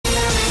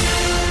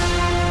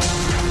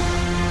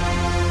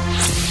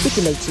With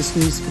the latest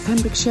news for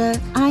Pembrokeshire,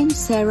 I'm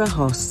Sarah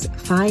Hoss.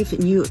 5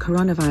 new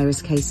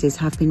coronavirus cases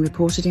have been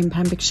reported in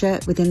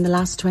Pembrokeshire within the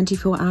last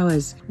 24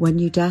 hours. 1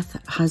 new death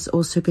has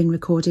also been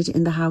recorded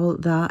in the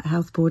Howell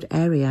Health Board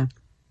area.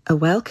 A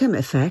welcome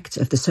effect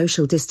of the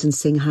social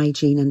distancing,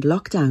 hygiene and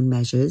lockdown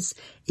measures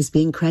is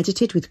being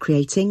credited with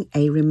creating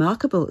a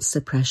remarkable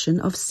suppression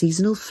of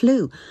seasonal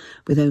flu,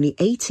 with only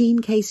 18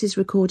 cases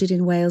recorded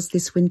in Wales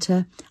this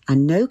winter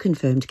and no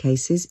confirmed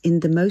cases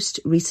in the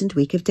most recent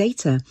week of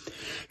data.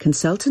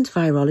 Consultant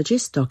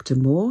virologist Dr.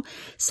 Moore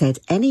said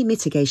any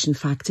mitigation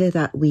factor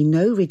that we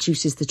know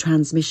reduces the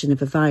transmission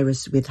of a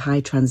virus with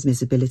high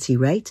transmissibility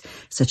rate,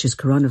 such as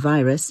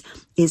coronavirus,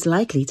 is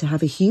likely to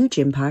have a huge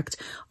impact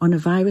on a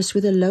virus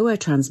with a lower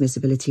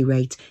transmissibility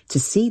rate. To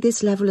see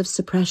this level of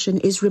suppression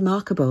is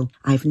remarkable.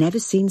 I've never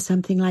seen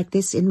something like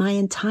this in my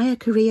entire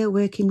career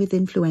working with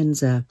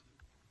influenza.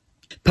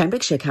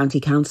 Pembrokeshire County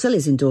Council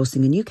is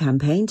endorsing a new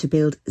campaign to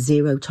build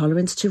zero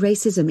tolerance to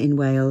racism in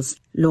Wales.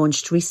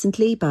 Launched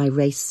recently by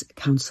Race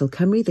Council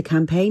Cymru, the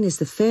campaign is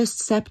the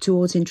first step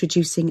towards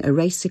introducing a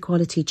race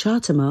equality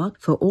charter mark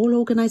for all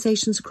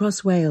organisations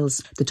across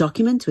Wales. The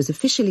document was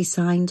officially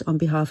signed on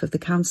behalf of the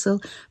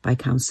council by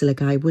Councillor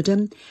Guy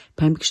Woodham,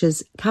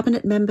 Pembrokeshire's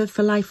Cabinet Member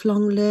for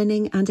Lifelong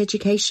Learning and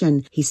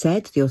Education. He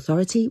said the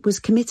authority was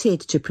committed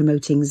to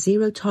promoting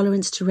zero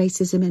tolerance to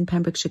racism in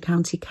Pembrokeshire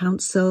County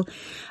Council.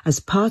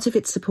 As part of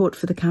its support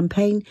for the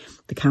campaign,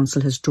 the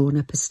council has drawn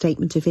up a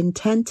statement of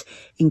intent,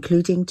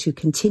 including to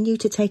continue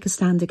to take a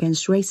stand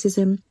against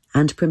racism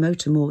and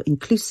promote a more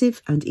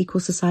inclusive and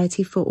equal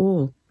society for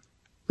all.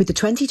 With the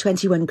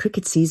 2021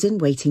 cricket season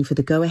waiting for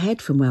the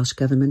go-ahead from Welsh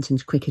Government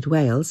and Cricket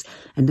Wales,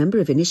 a number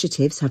of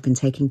initiatives have been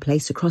taking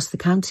place across the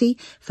county,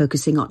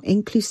 focusing on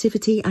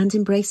inclusivity and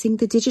embracing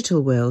the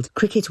digital world.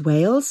 Cricket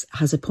Wales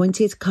has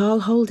appointed Carl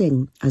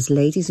Holding as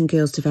Ladies and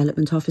Girls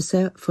Development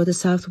Officer for the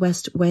South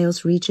West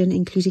Wales region,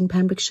 including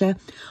Pembrokeshire,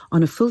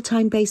 on a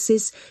full-time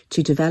basis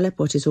to develop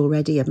what is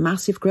already a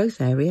massive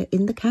growth area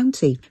in the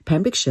county.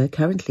 Pembrokeshire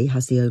currently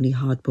has the only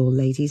hardball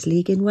ladies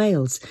league in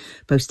Wales,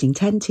 boasting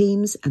 10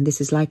 teams, and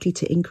this is likely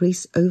to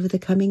increase over the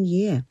coming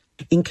year.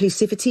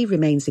 Inclusivity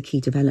remains a key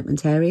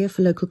development area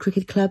for local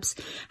cricket clubs.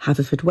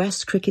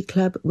 Haverfordwest Cricket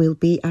Club will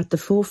be at the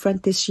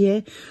forefront this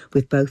year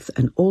with both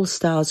an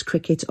All-Stars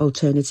Cricket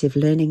Alternative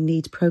Learning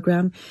Need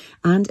programme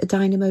and a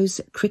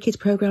Dynamo's Cricket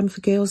programme for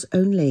girls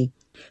only.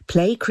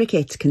 Play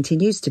Cricket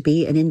continues to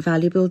be an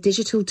invaluable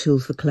digital tool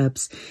for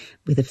clubs,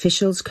 with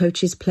officials,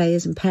 coaches,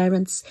 players and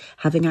parents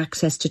having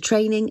access to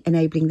training,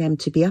 enabling them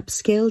to be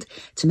upskilled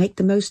to make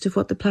the most of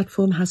what the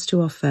platform has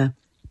to offer.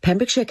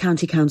 Pembrokeshire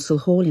County Council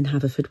Hall in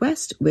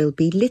Haverfordwest will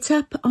be lit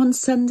up on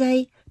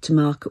Sunday to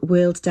mark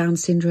World Down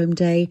Syndrome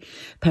Day.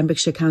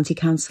 Pembrokeshire County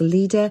Council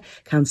leader,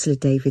 Councillor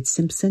David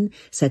Simpson,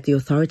 said the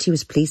authority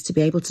was pleased to be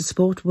able to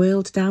support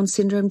World Down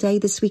Syndrome Day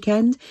this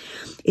weekend.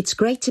 It's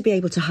great to be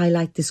able to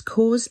highlight this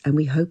cause, and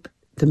we hope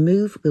the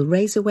move will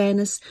raise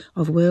awareness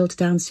of World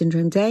Down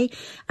Syndrome Day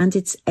and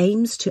its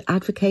aims to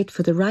advocate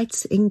for the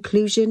rights,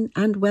 inclusion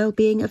and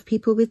well-being of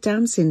people with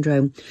Down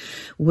syndrome.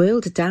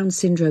 World Down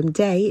Syndrome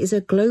Day is a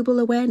global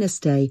awareness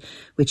day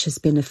which has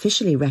been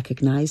officially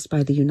recognised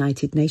by the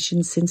United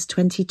Nations since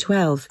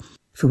 2012.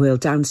 For World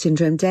Down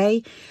Syndrome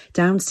Day,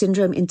 Down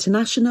Syndrome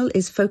International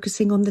is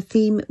focusing on the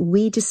theme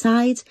We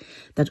Decide,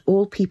 that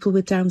all people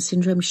with Down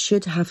syndrome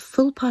should have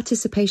full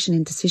participation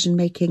in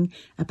decision-making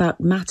about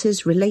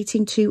matters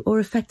relating to or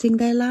affecting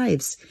their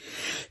lives.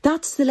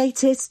 That's the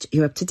latest.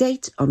 You're up to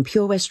date on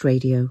Pure West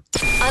Radio.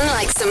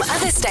 Unlike some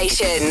other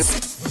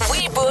stations,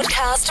 we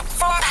broadcast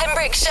from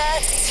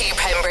Pembrokeshire to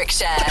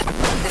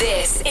Pembrokeshire.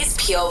 This is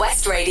Pure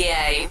West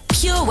Radio.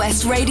 Pure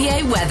West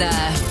Radio weather.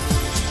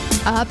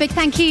 A big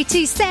thank you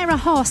to Sarah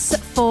Hoss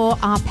for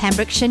our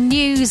Pembrokeshire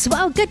news.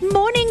 Well, good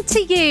morning to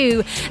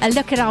you. A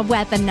look at our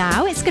weather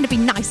now. It's going to be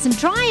nice and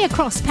dry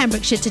across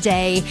Pembrokeshire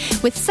today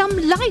with some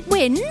light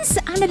winds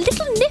and a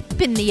little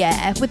nip in the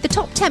air with the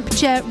top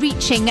temperature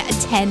reaching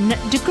 10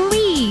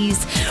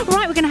 degrees.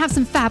 Right, we're going to have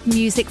some fab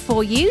music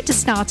for you to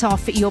start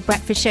off your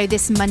breakfast show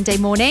this Monday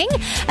morning.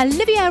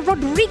 Olivia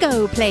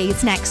Rodrigo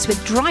plays next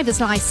with Driver's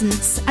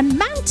License and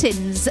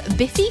Mountains,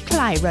 Biffy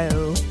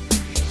Clyro.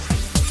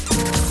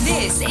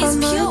 This is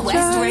Pure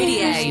West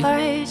Radio.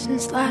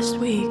 License last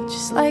week,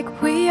 just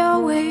like we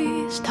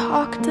always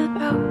talked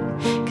about.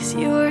 Cause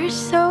you were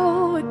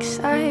so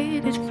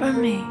excited for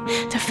me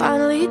to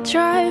finally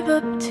drive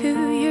up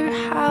to your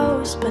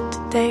house. But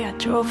today I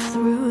drove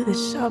through the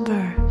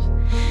suburbs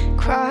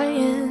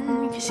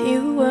crying cause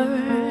you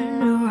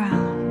weren't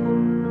around.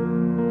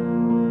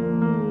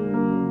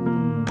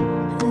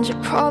 And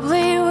you're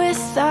probably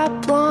with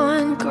that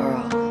blonde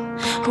girl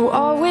who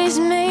always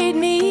made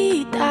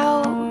me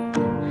doubt.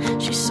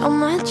 She's so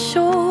much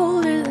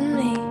older than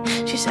me.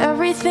 She's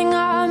everything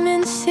I'm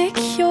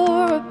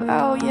insecure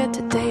about. Yet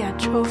today I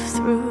drove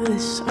through the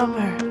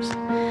suburbs.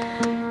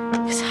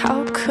 Cause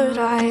how could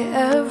I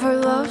ever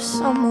love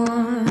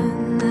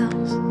someone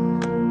else?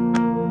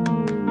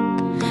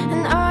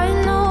 And I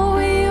know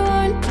we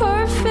weren't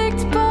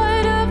perfect,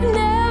 but I've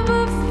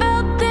never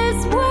felt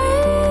this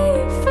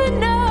way for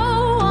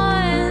no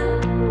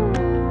one.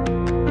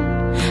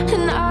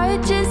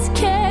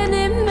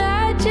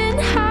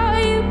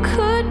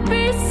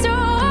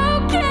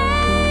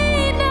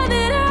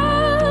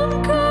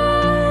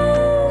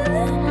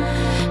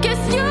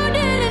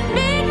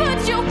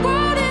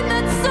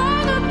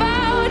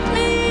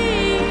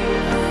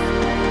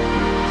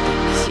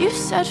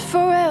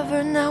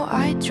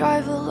 I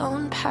drive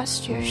alone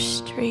past your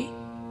street.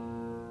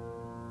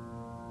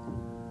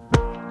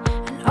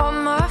 And all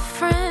my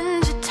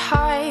friends are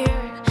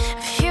tired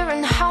of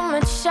hearing how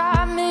much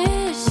I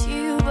miss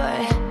you,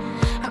 but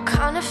I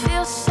kinda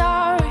feel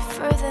sorry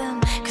for them,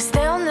 'cause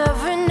they'll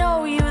never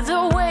know you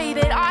the way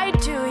that I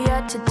do.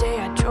 Yet today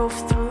I drove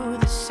through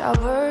the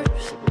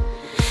suburbs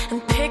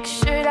and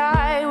pictured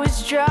I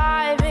was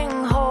driving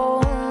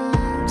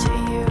home to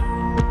you.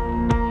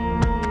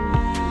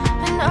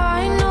 And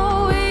I know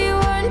we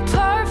weren't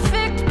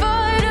perfect,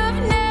 but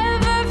I've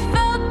never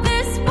felt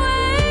this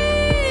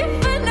way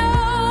for no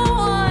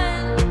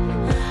one.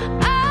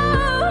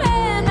 Oh,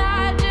 and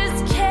I just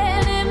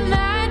can't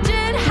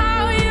imagine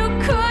how you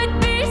could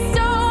be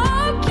so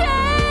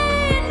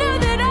okay now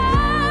that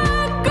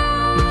I'm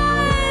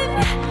gone.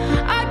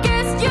 I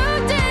guess you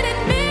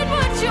didn't mean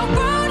what you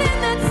wrote in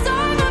that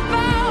song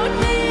about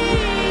me.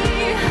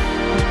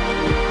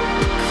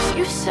 'Cause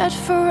you said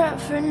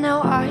forever, now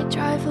I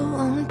drive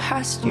alone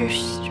past your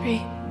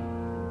street.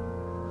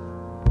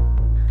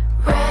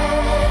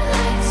 Red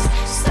lights,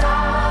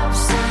 stop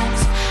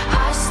signs,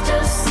 I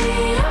still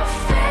see your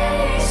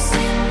face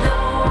in the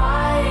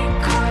white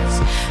cars,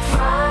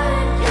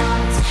 front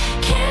yards.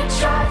 Can't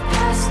drive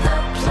past the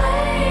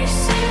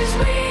places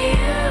we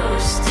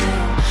used to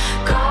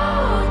go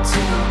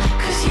to,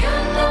 'cause you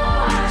know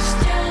I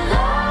still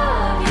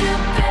love you,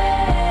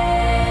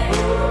 babe.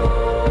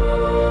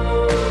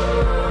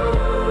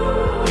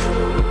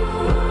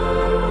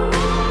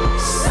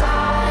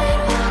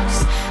 Sidewalks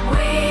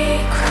we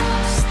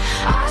crossed,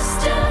 I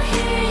still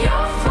hear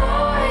your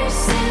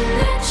voice in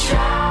the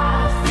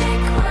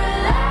traffic. We're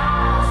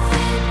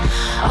laughing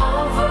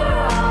over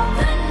all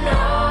the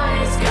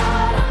noise.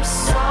 God, I'm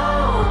so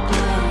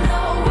blue,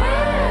 no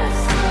we're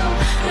through,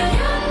 but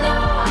you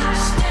know I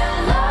still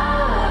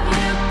love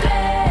you,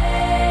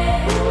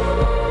 babe.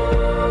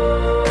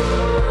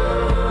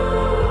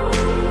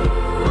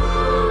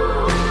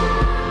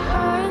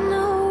 I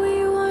know we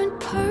weren't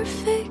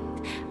perfect,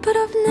 but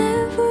I've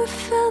never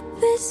felt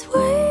this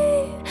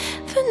way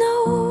for no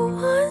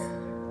one.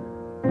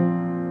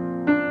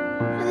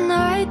 And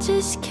I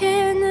just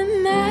can't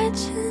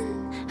imagine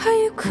how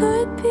you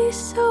could be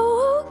so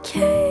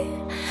okay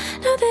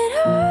now that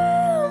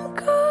I'm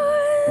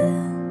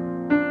gone.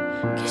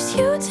 'Cause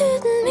you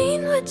didn't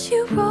mean what you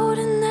wrote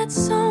in that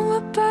song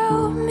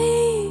about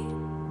me.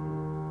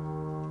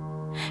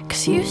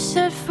 'Cause you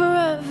said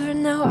forever,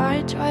 now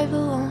I drive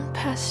alone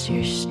past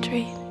your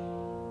street.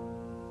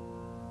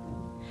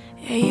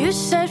 Yeah, you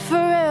said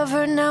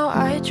forever, now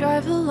I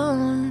drive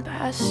alone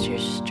past your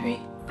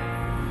street.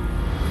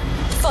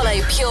 Follow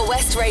Pure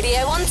West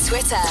Radio on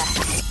Twitter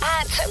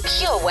at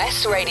Pure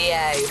West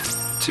Radio.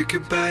 Took a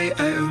bite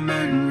out of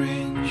mountain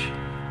range,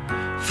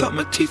 thought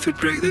my teeth would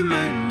break the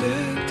mountain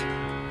dead.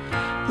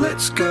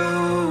 Let's go,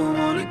 I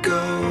wanna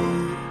go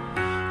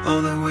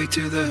all the way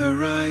to the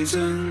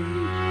horizon.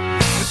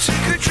 I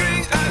took a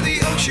drink out of the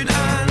ocean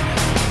and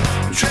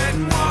I'm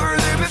treading water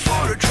there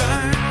before I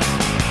drown.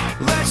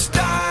 Let's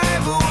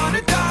dive, I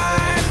wanna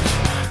dive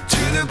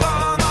to the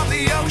bottom of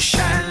the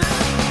ocean.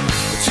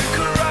 I took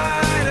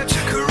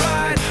a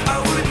ride, I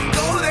wouldn't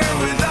go there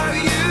without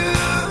you.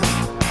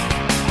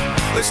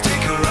 Let's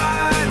take a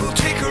ride, we'll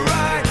take a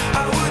ride,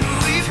 I wouldn't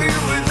leave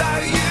here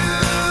without you.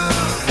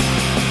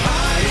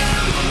 I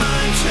am a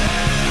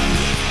mountain,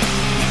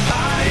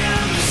 I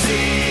am the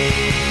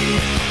sea.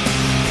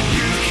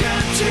 You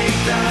can't take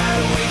that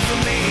away from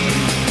me.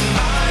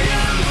 I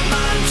am a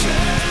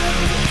mountain,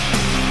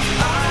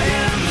 I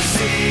am the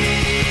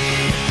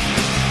sea.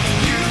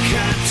 You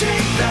can't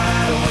take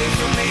that away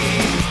from me.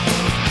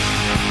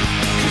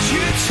 'Cause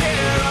you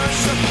tear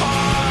us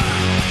apart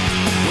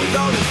with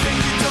all the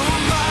things you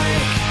don't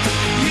like.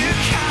 You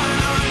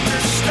can't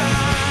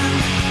understand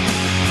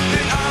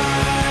that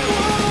I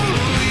won't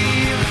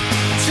leave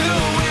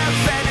till we're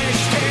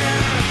finished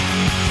here.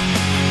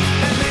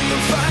 And then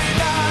you'll find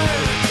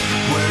out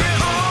where it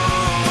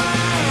all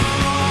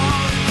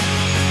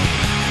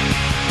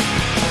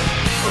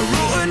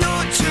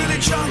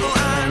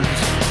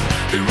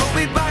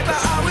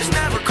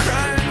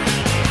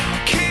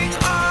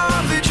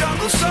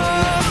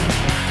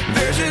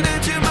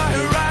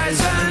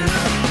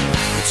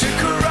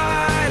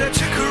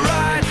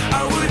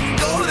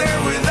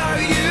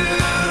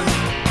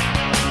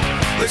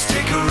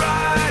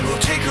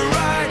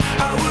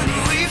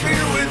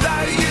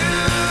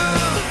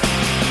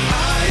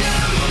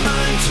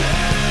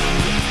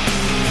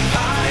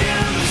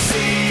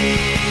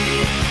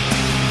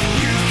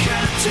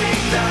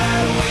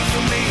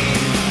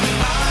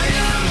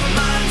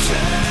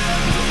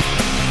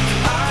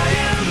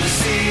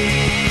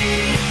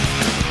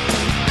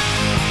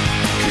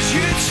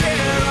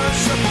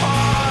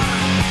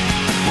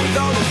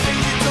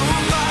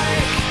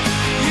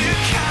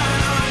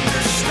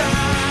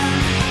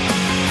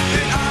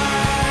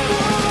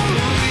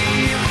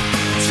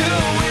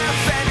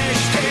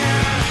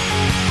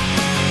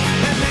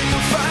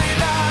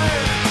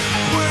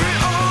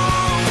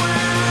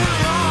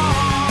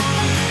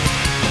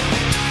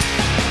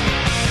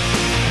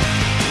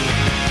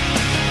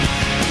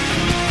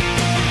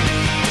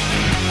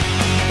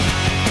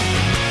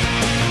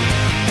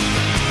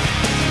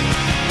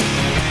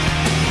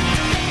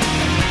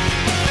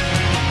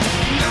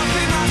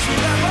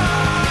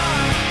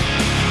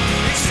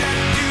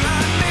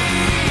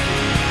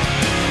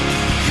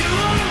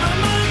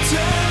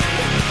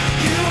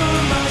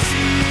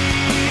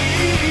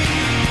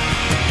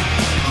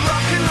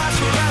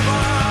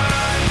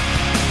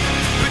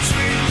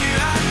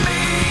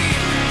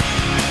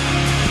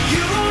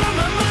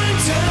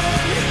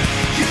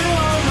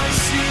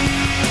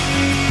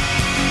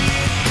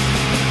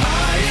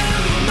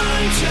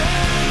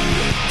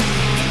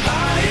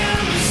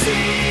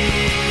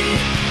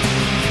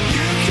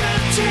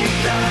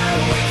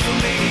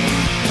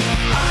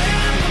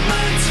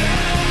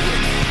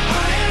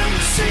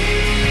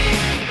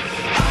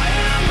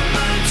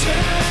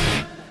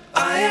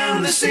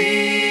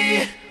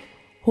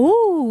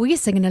Ooh, you're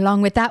singing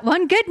along with that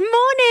one. Good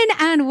morning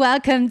and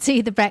welcome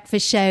to The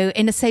Breakfast Show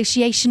in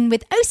association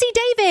with OC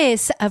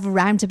Davis of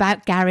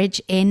Roundabout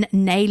Garage in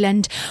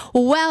Neyland.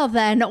 Well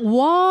then,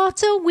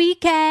 what a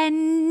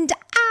weekend.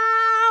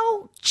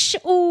 Ouch.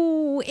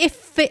 Ooh,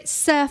 if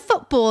it's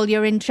football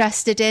you're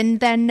interested in,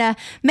 then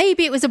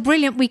maybe it was a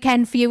brilliant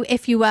weekend for you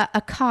if you were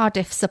a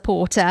Cardiff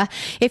supporter.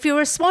 If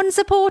you're a Swan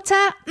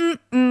supporter,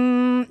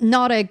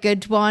 not a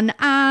good one.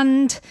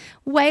 And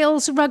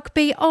Wales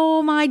rugby,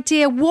 oh my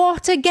dear,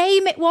 what a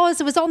game it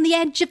was. I was on the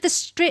edge of the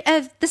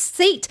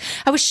seat.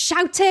 I was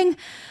shouting.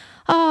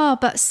 Oh,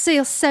 but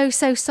still so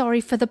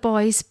sorry for the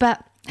boys.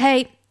 But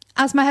hey,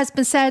 as my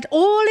husband said,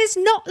 all is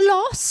not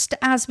lost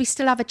as we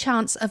still have a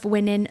chance of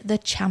winning the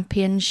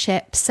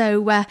championship.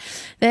 So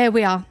there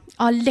we are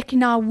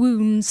licking our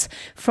wounds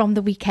from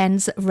the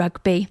weekend's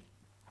rugby.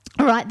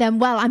 All right then,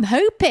 well, I'm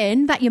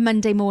hoping that your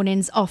Monday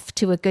morning's off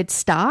to a good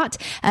start.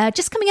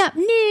 Just coming up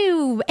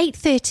new,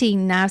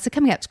 8:13 now, so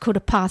coming up to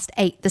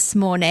 8:15 this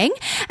morning.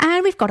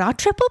 And we've got our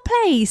triple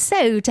play.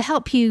 So to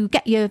help you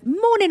get your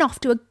morning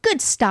off to a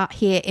good start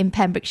here in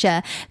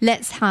Pembrokeshire,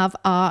 let's have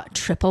our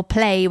triple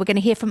play. We're going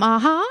to hear from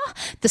Aha,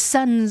 The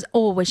Sun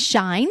Always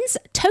Shines,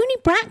 Tony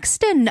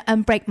Braxton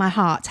and Break My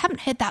Heart.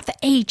 Haven't heard that for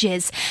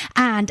ages.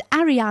 And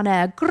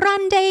Ariana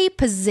Grande,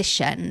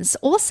 Positions.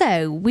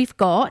 Also, we've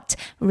got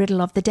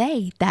Riddle of the Day.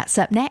 That's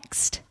up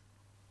next.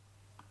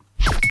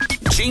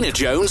 Gina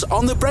Jones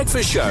on The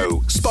Breakfast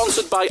Show,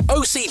 sponsored by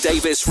OC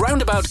Davis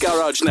Roundabout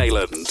Garage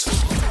Neyland.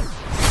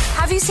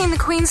 Have you seen the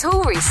Queen's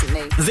Hall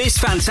recently? This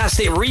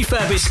fantastic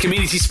refurbished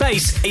community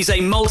space is a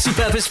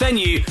multi-purpose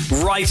venue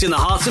right in the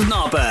heart of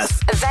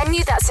Narberth. A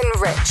venue that's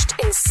enriched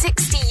in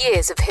 60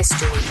 years of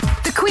history.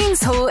 The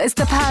Queen's Hall is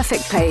the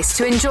perfect place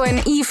to enjoy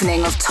an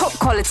evening of top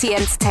quality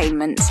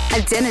entertainment,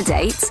 a dinner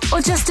date, or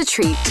just a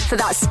treat for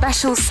that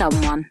special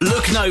someone.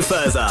 Look no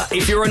further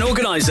if you're an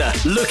organiser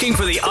looking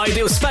for the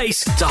ideal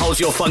space to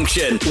hold your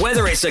function,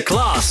 whether it's a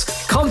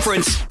class,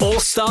 conference or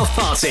staff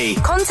party.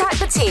 Contact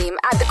the team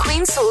at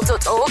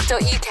thequeenshall.org.uk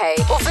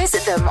or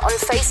visit them on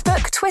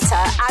Facebook, Twitter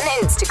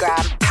and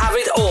Instagram. Have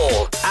it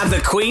all at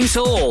the Queen's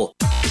Hall.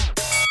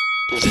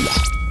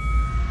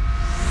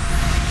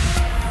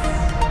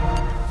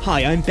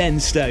 Hi, I'm Ben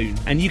Stone,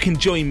 and you can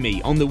join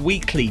me on the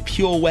weekly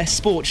Pure West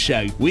Sports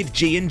Show with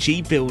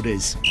G&G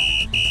Builders.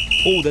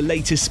 All the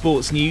latest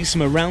sports news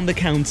from around the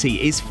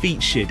county is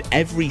featured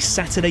every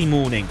Saturday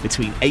morning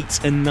between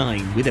 8 and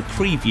 9 with a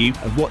preview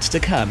of what's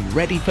to come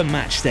ready for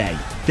match day.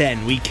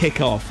 Then we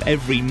kick off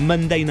every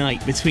Monday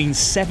night between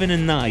 7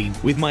 and 9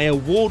 with my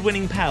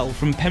award-winning pal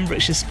from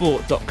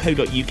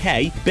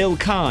pembrokeshiresport.co.uk, Bill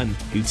Kahn,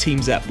 who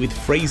teams up with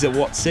Fraser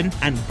Watson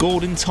and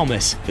Gordon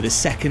Thomas for the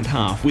second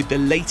half with the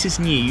latest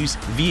news,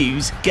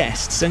 views,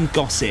 guests and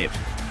gossip.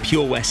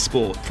 Pure West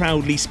Sport,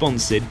 proudly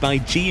sponsored by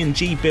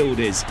G&G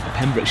Builders, a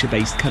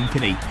Pembrokeshire-based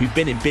company who've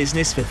been in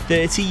business for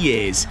 30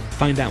 years.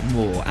 Find out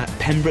more at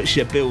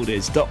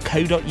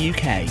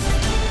pembrokeshirebuilders.co.uk.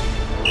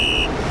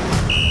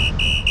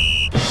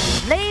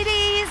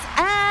 Ladies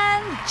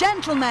and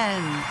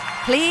gentlemen,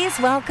 please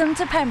welcome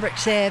to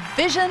Pembrokeshire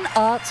Vision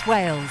Arts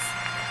Wales,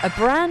 a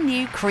brand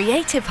new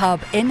creative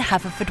hub in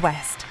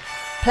Haverfordwest.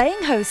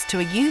 Playing host to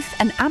a youth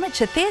and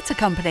amateur theatre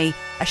company,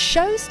 a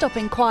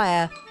show-stopping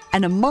choir,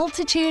 and a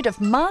multitude of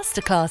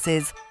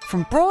masterclasses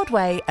from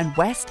Broadway and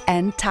West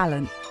End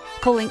talent,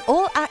 calling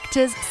all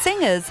actors,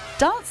 singers,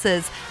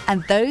 dancers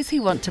and those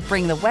who want to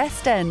bring the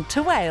West End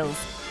to Wales.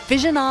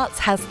 Vision Arts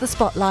has the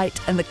spotlight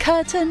and the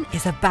curtain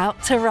is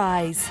about to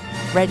rise.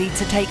 Ready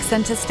to take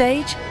centre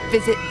stage?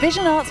 Visit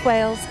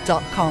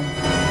visionartswales.com.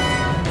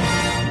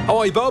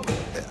 Oh, hi Bob.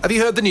 Have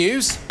you heard the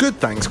news? Good,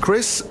 thanks,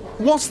 Chris.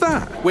 What's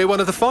that? We're one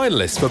of the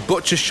finalists for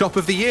Butcher's Shop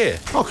of the Year.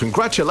 Oh,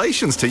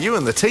 congratulations to you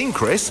and the team,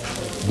 Chris.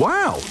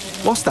 Wow,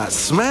 what's that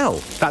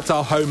smell? That's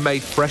our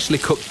homemade freshly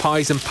cooked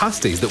pies and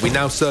pasties that we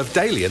now serve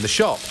daily in the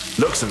shop.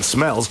 Looks and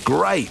smells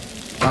great.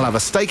 I'll have a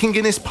steak and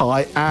Guinness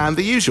pie and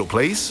the usual,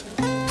 please.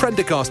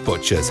 Prendergast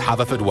Butchers,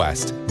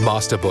 Haverfordwest.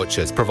 Master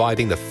Butchers,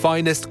 providing the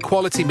finest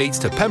quality meats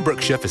to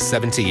Pembrokeshire for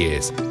 70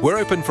 years. We're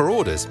open for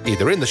orders,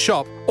 either in the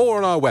shop or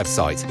on our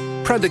website,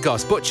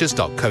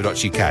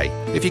 prendergastbutchers.co.uk.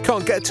 If you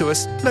can't get to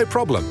us, no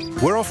problem.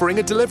 We're offering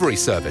a delivery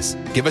service.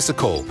 Give us a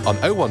call on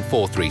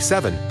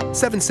 01437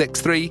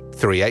 763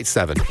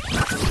 387.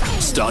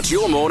 Start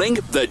your morning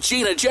the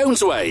Gina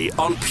Jones way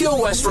on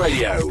Pure West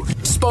Radio.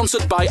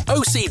 Sponsored by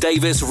OC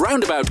Davis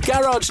Roundabout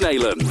Garage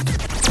Neyland.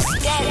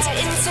 Get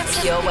into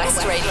Pure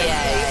West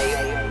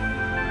Radio.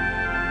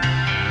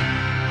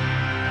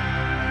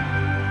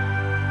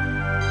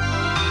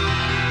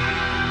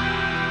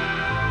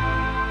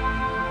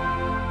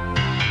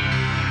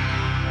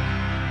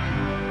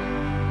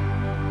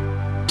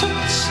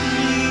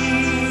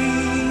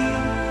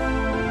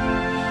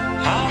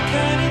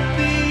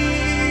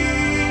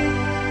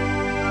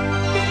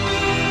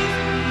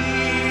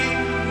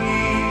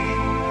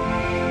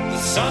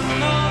 Sun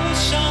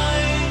always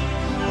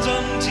shines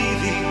on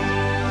TV.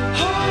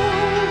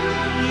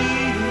 Hold me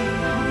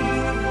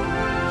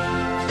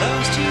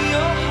close to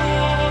your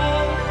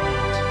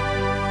heart.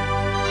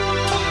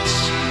 Touch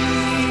me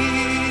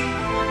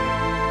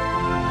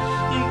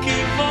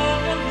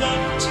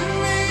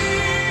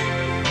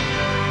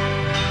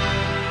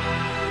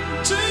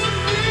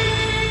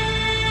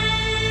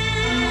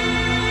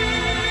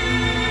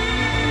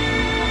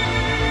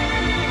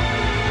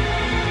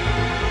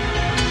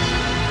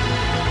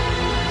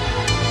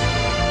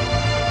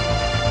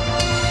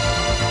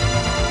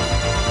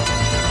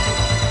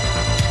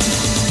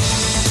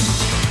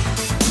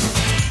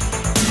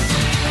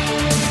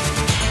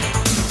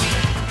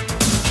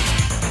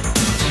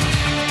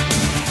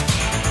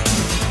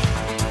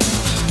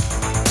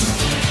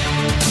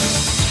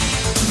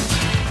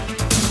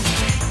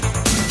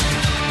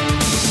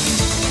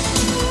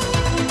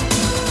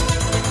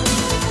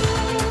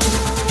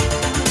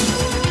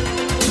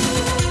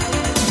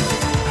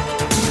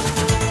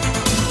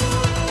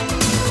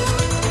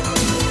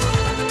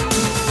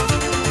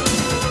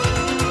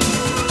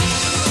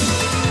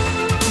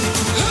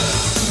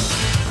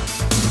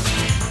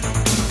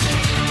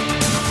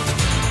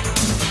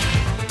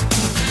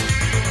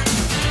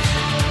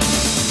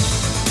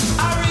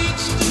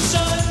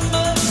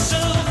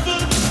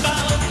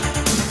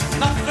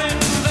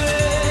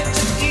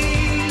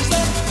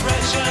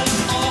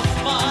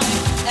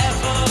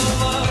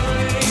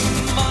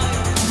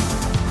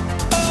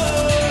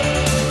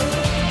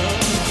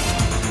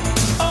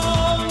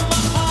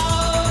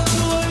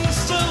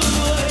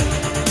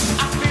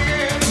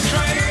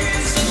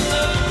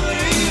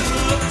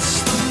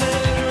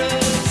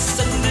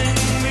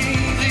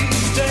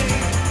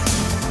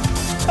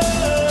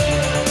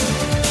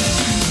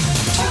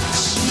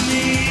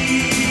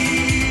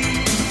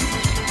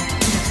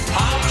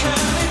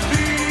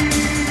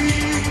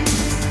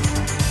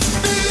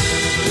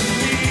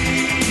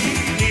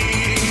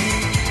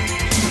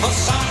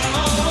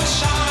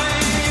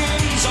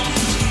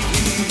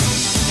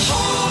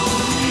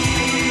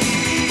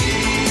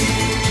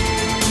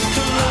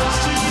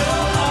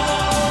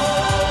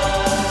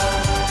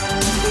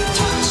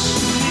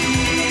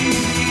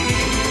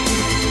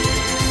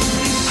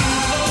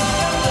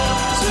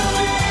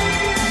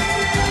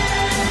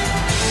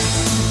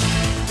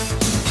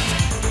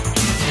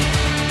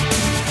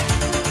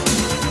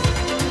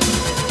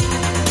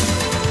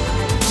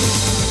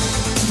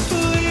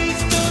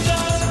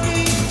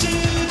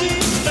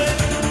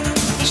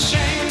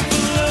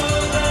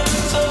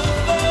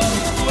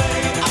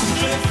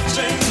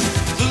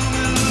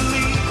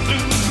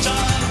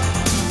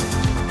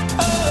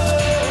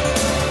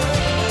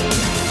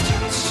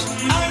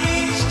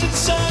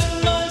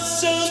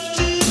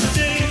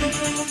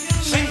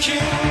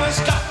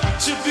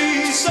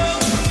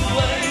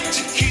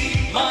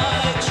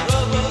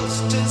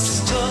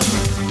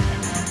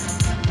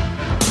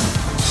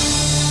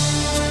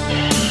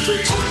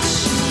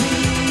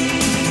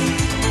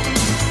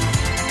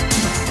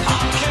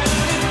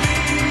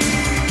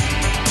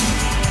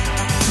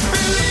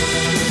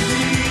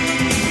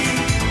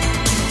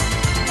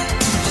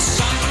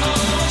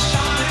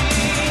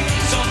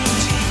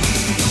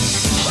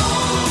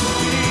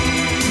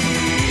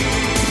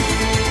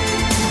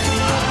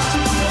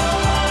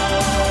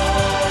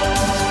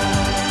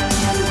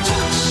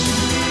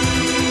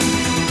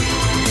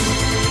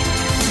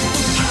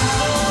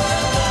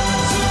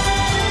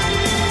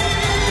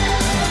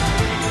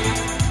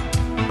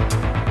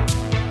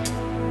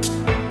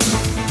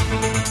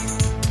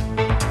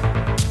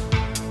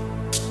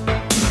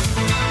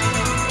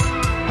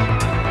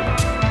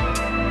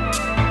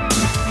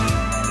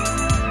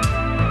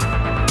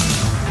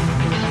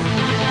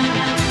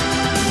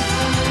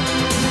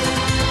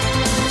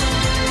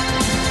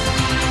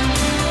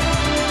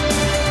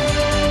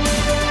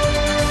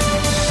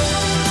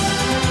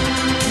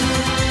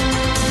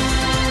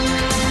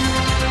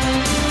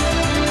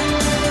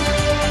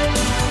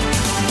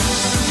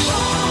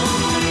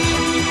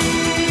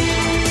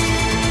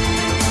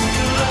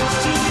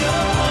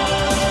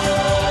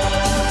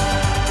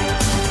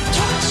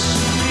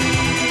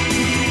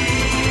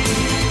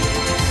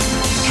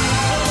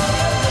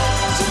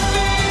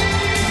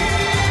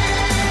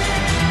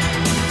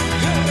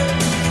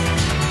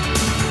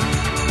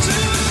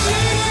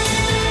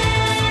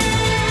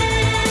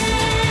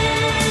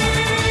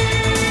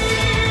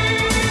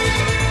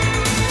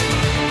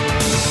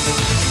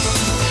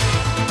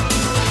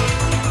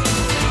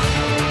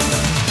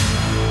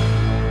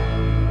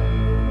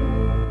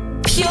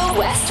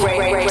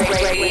Radio.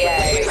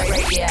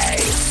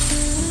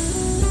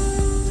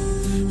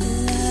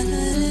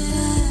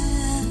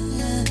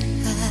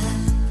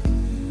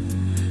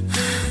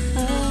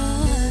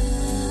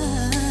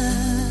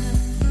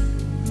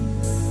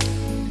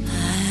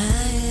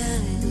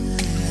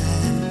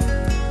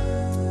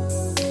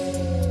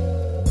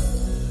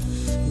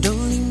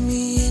 Don't leave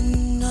me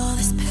in all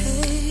this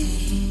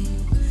pain.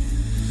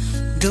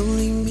 Don't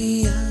leave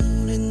me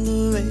out in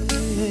the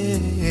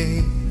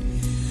rain.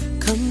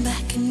 Come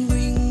back and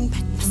bring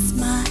back my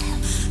smile.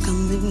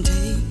 Come and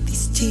take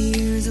these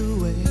tears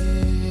away.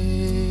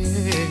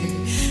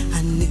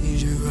 I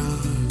need your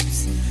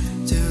arms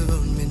to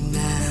hold me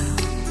now.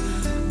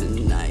 The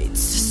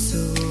nights are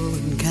so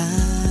unkind.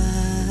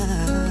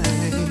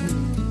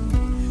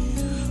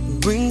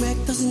 Bring back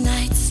those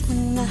nights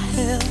when I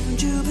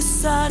held you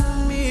beside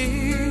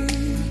me.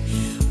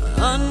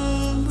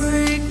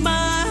 Unbreak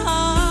my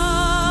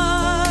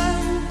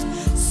heart.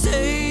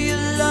 Say you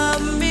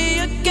love me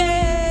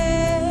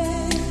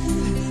again.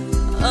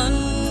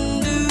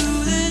 Undo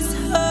this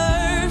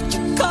hurt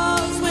you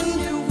caused when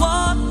you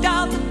walked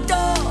out the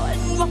door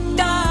and walked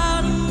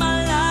out of my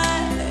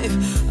life.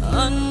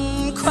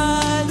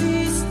 Uncry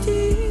these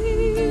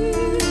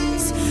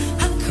tears.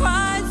 I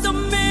cried so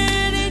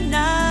many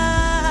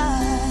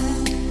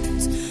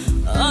nights.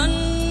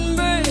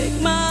 Unbreak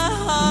my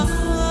heart.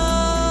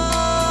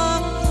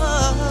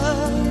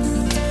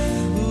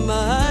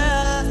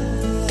 My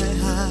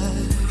heart.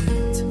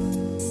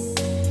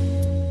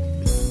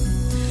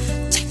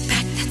 Take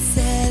back that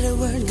sad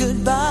word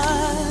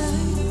goodbye.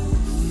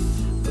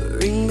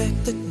 Bring back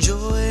the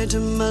joy to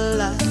my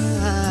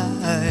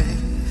life.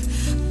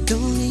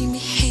 Don't leave me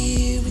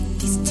here with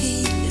these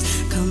tears.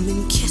 Come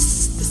and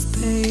kiss this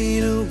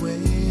pain away.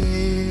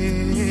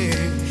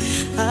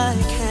 I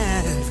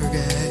can't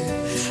forget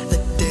the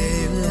day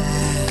you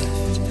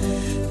left.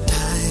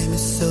 Time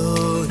is so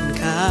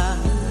unkind.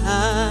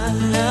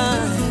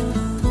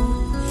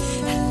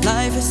 And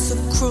life is so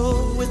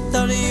cruel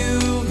without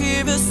you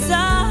here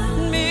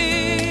beside me.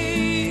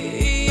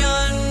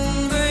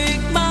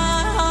 Unbreak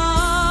my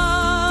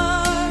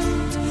heart.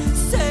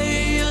 Say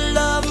you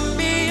love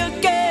me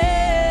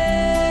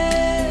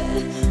again.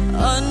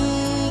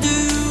 Undo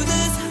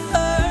this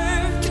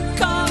hurt you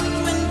caused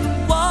when you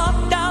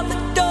walked out the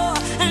door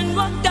and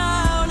walked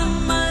out of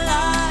my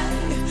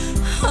life.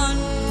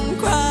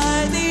 Uncry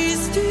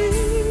these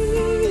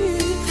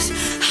tears.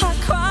 I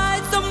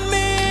cried so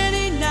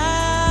many nights.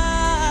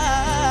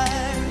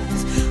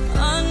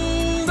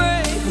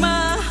 Unbreak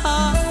my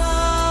heart.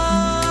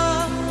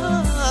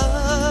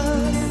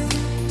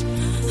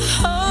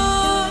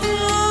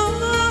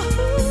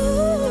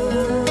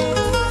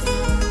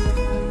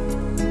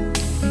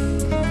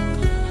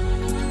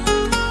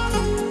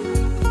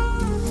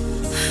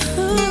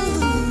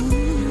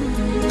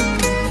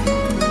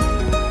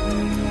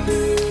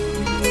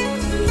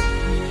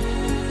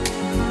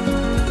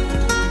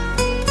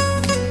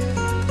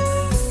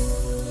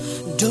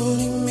 Don't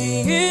leave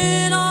me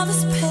in all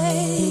this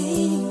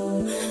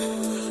pain.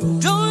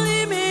 Don't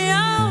leave me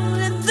out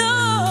in the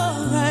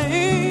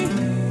rain.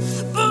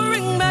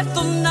 Bring back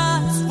the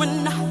nights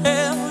when I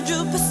held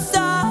you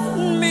beside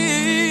me.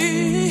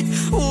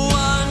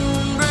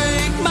 One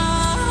break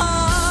my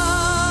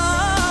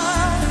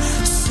heart.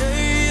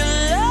 Say you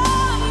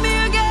love me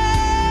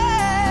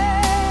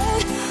again.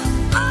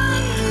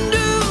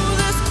 Undo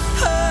this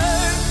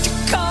hurt you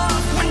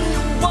caused when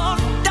you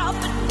walked out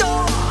the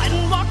door and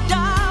walked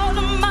out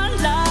of my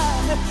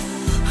life.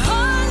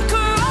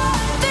 Uncry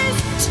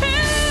these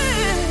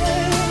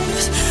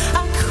tears. I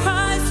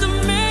cried so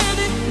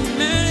many,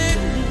 many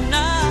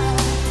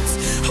nights.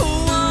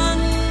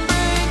 One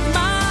break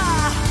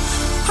my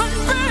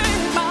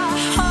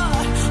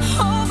heart.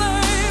 Oh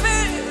baby,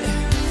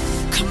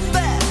 come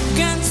back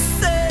and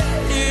say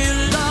you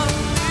love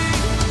me.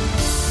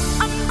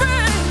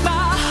 Unbreak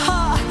my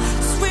heart,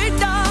 sweet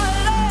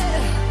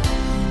darling.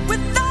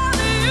 Without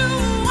you,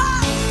 I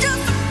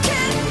just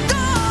can't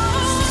go.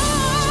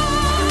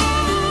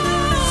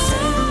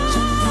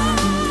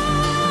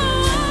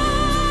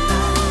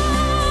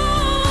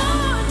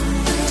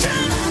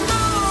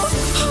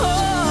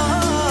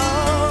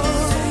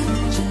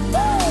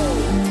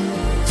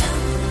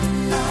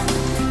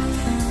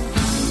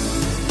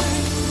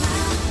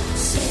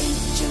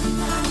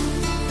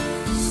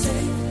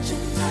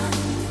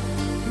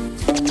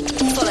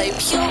 Follow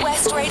Pure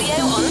West Radio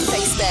on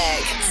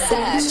Facebook.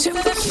 Search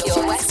for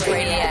Pure West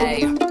Radio.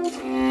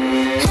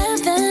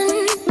 Heaven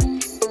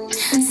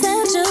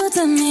sent you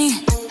to me.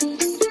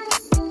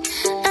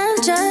 I'm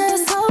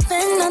just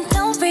hoping I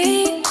don't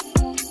repeat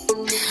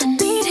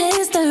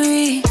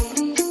history.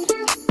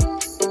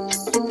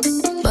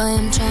 Boy,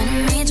 I'm trying to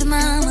meet your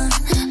mama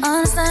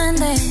on a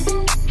Sunday.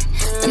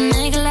 To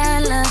make a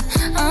lot of love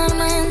on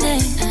Monday.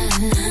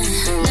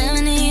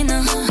 Never need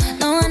no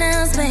one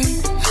else,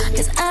 babe.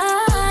 'Cause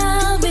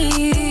I'll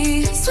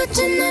be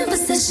switching up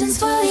positions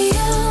for you.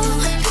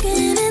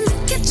 Cooking in the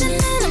kitchen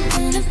and I'm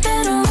in a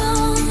bedroom.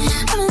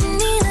 I don't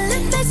need a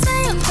lift, they say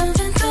I'm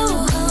coming through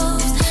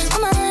holes. All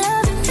my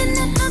love, if you're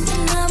not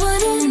nothing, I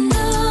wouldn't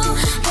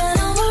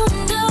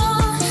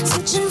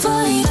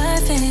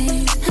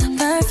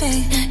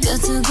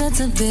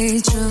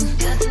be true.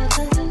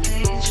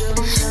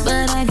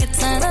 But I get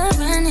tired of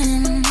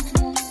running.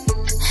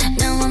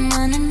 Now I'm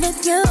running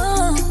with you.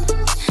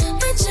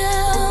 With you.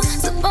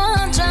 So boy,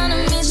 I'm trying to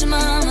miss your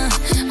mama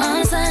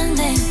on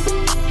Sunday.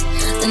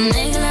 The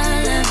nigga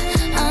I love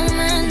on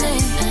Monday.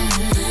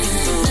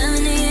 Never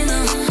need no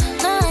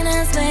one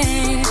else,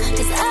 babe.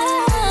 'Cause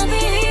I'll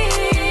be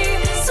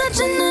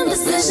switching up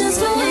positions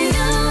for you.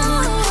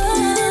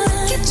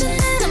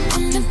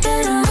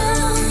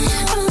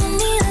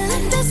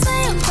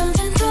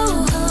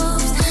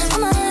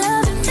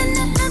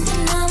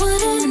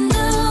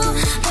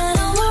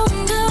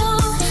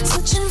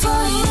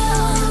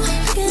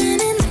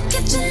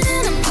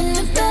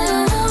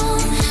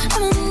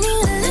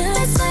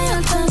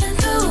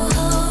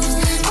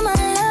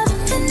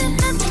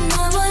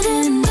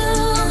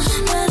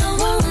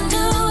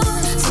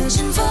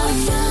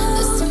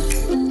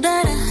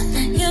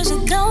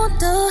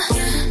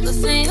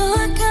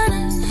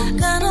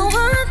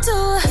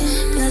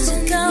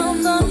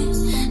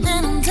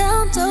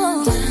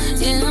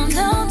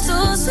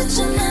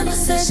 Switching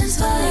conversations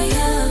for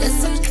you. It's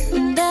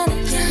something that I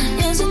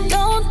usually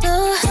don't do.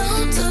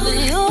 So for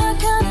you, I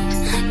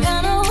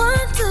kinda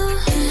want to.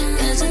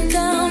 'Cause you're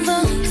down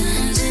for me,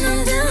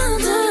 you're down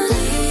to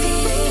me.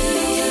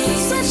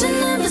 Switching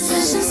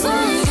conversations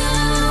for you.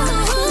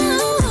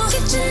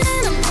 Kitchen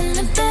and I'm in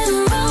the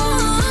bedroom.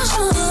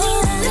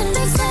 If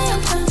they say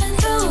I'm coming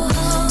through,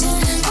 I'm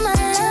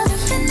not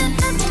loving it,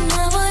 nothing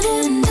I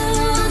wouldn't do.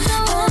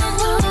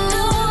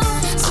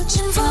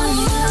 Switching for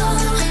you.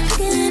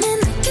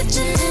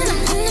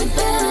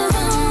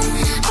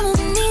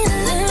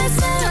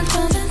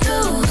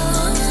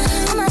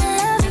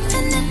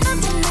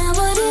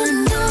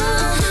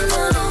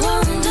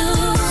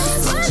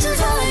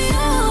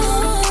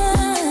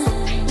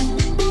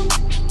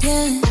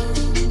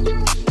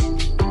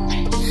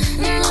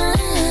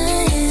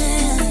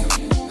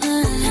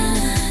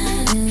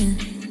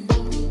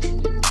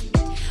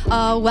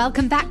 Oh,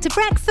 welcome back to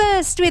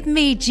breakfast with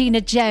me, Gina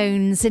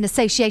Jones, in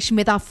association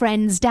with our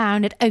friends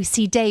down at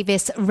OC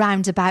Davis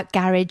Roundabout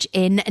Garage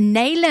in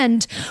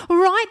Neyland.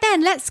 Right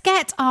then, let's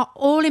get our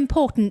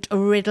all-important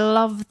riddle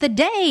of the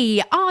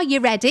day. Are you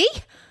ready?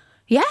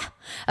 Yeah?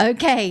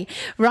 Okay.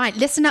 Right,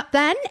 listen up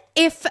then.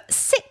 If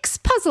 6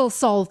 puzzle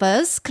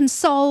solvers can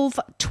solve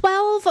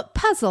 12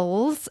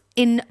 puzzles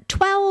in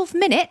 12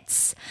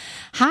 minutes,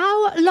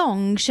 how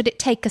long should it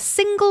take a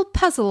single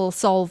puzzle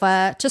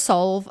solver to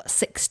solve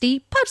 60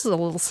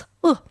 puzzles?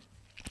 Ugh.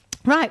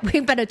 Right, we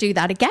better do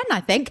that again,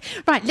 I think.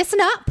 Right, listen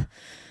up.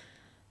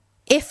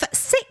 If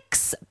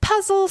 6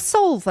 puzzle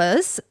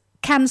solvers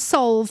can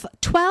solve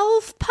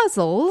 12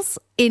 puzzles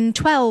in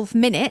 12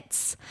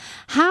 minutes,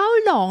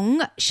 how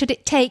long should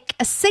it take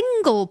a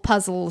single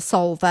puzzle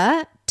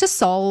solver to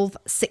solve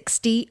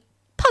 60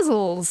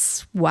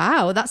 puzzles?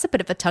 Wow, that's a bit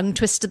of a tongue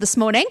twister this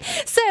morning.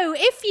 So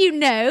if you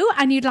know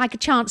and you'd like a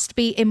chance to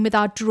be in with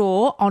our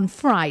draw on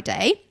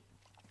Friday,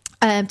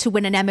 to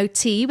win an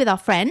MOT with our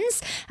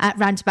friends at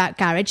Roundabout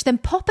Garage, then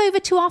pop over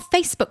to our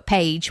Facebook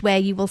page where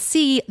you will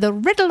see the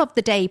Riddle of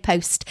the Day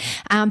post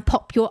and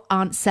pop your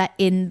answer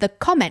in the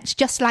comments,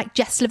 just like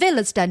Jess LaVille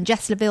has done.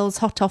 Jess LaVille's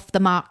hot off the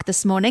mark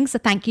this morning, so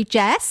thank you,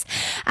 Jess.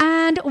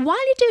 And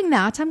while you're doing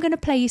that, I'm going to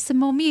play you some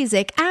more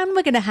music and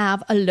we're going to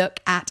have a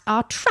look at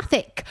our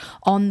traffic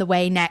on the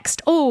way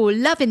next. Oh,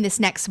 loving this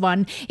next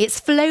one. It's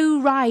Flow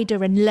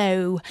Rider and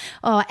Low.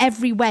 Oh,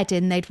 every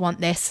wedding they'd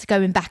want this,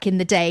 going back in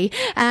the day.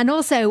 And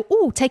also,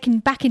 taken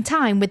back in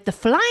time with the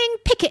Flying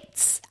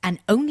Pickets and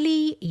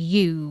Only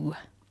You.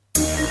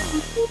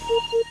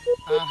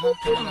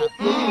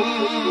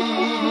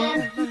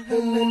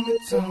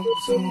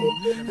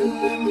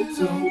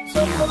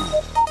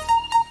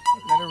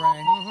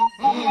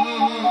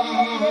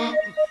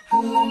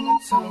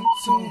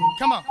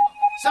 Come on.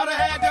 Shoulda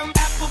had them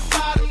apple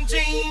bottom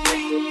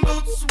jean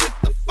boots with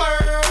the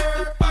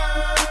fur.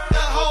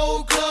 The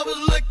whole club was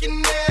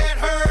looking at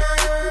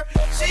her.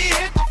 She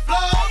hit the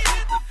floor.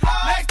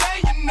 Next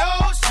thing you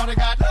know, shoulda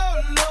got low.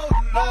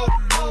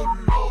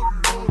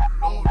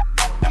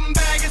 Them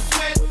baggy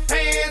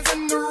sweatpants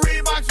and the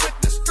Reeboks with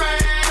the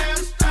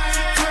straps.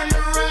 Turned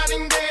around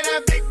and gave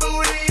that big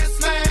booty a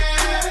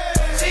slam.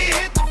 She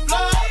hit the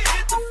floor.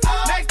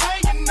 Next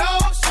thing you know,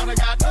 shoulda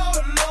got low.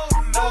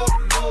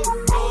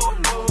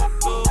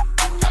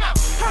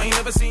 I ain't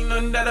never seen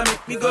nothing that'll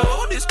make me go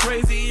this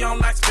crazy all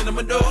night spinning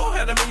my dough.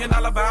 Had $1 million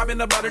vibe in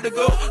the body to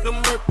go.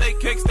 Them birthday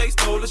cakes, they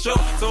stole the show.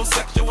 So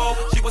sexual,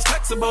 she was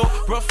flexible,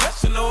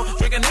 professional,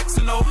 drinking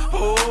Xano.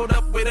 Hold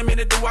up, wait a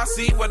minute, do I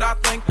see what I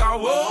think I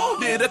will?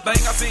 Did a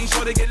thing I seen,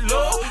 sure to get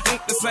low.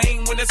 Ain't the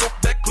same when it's up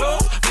that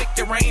close. Make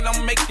it rain,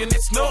 I'm making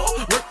it snow.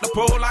 Work the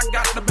pole, I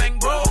got the bang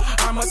bro.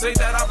 I must say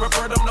that I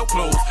prefer them no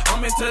clothes.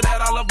 I'm into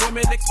that, I love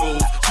women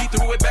exposed. She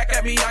threw it back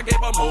at me, I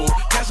gave her more.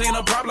 Cash ain't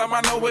a problem,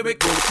 I know where it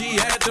goes. She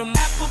had them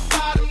apple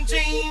bottom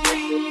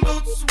jean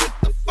boots with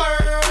the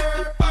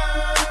fur.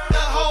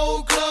 The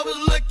whole club was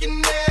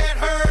looking at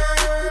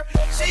her.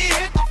 She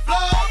hit the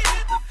floor.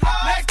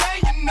 Next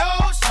thing you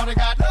know, shorty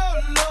got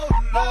low.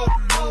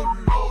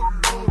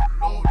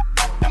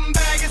 Them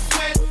baggy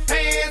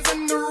sweatpants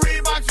and the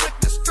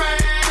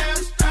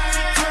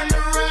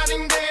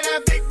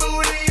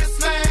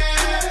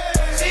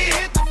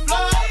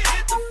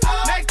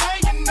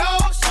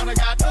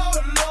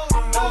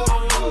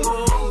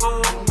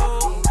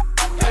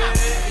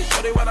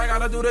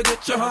to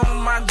get you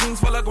home. My jeans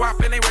full of guap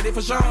and they ready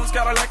for shows.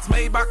 Got a Lex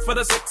Maybach for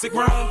the sexy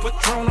grown.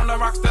 Patron on the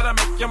rocks that'll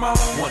make you moan.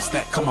 One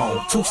stack, come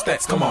on. Two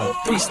stacks, come on.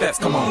 Three stacks,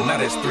 come on. Now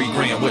that's $3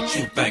 grand. What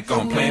you think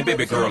I'm playing?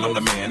 Baby girl, I'm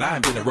the man. I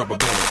ain't been a rubber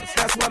band.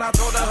 That's when I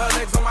told her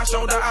legs on my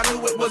shoulder. I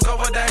knew it was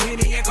over. That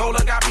Henny and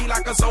Cola got me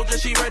like a soldier.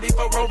 She ready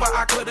for Rover.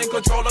 I couldn't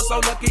control her. So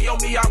lucky on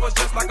me, I was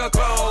just like a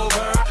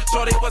clover.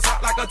 Shorty was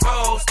hot like a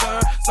toaster.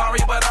 Sorry,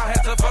 but I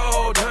had to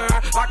fold her.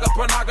 Like a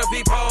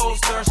pornography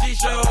poster. She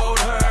showed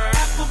her.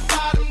 Apple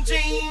bottom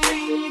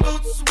jean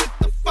boots with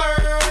the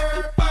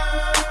fur.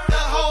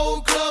 The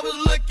whole club was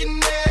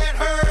looking at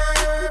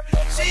her.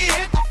 She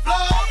hit the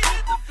floor.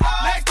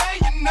 Next thing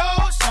you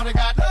know, shorty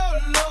got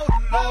low.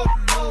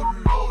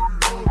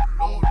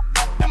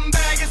 Them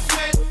baggy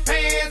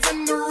sweatpants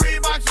and the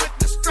Reeboks with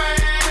the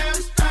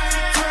straps.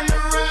 Turned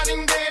around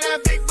and gave that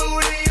big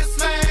booty a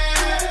slam.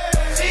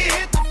 She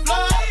hit the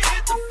floor.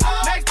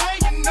 Next thing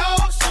you know,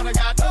 shorty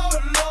got low.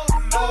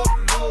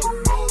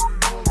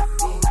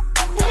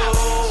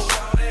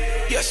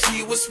 Yeah,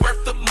 she was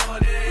worth the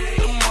money.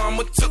 The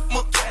mama took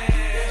my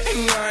cash,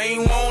 and I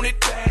ain't want it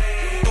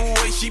back. The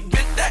way she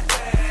bit that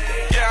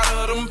ass, got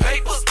her them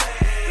papers,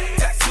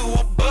 tattoo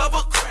above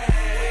her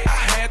crack. I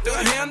had to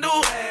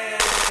handle that.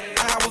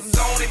 I was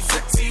on it,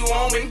 sexy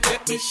woman,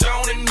 kept me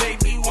shown and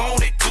made me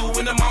want it. 2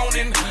 in the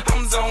morning,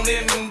 I'm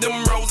zoning,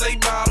 them rose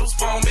bottles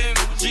foaming.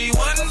 She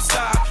wouldn't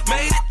stop,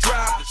 made it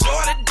drop.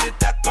 Shorty did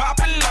that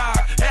poppin'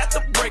 lock, had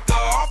to break her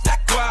off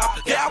that clock.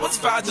 Yeah, I was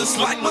fine just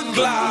like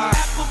McGlide.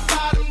 Apple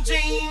bottom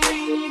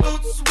jean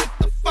boots with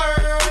the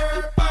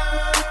fur.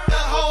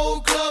 The whole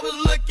club was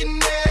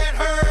looking at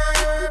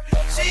her.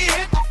 She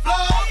hit the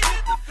floor.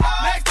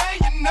 Next thing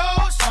you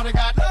know, shorty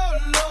got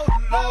low.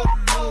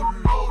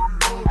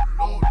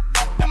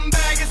 Them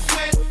baggy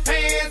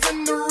sweatpants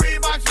and the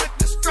Reeboks with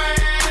the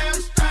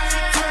straps.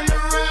 Turned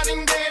around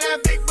and gave that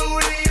big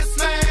booty a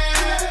slam.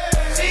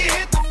 She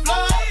hit the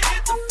floor.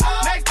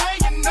 Next thing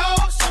you know,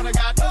 shorty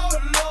got low.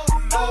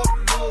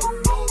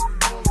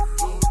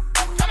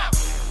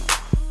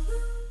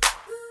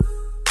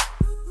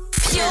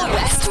 Pure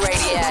West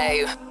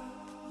Radio.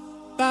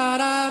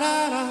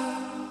 Ba-da-da-da.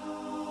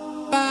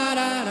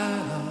 Ba-da-da-da.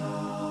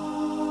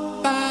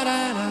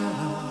 Ba-da-da-da.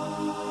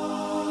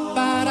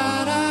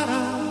 Ba-da-da-da.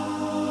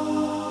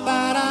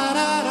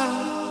 Ba-da-da-da.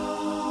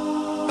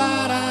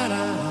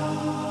 Ba-da-da-da.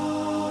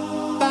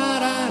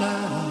 Ba-da-da-da.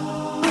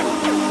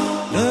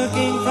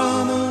 Looking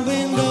from a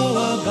window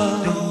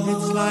above,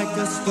 it's like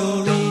a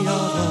story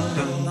of love.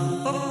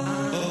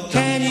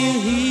 Can you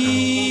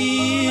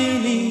hear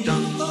me?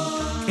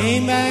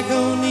 Came back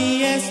only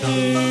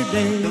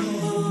yesterday,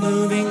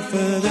 moving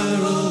further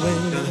away.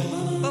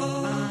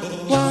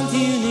 Want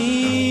you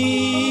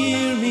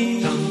near me?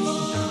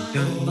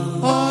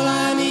 All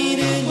I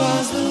needed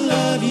was the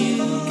love you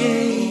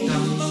gave.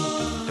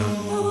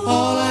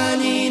 All I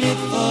needed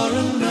for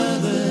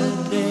another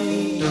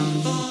day.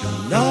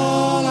 And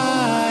all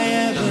I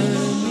ever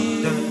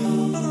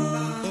knew,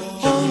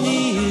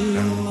 only you.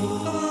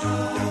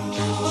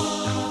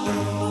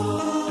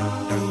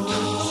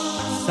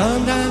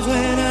 Sometimes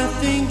when I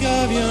think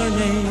of your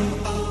name,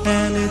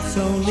 and it's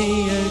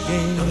only a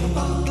game,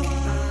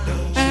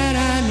 and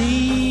I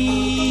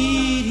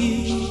need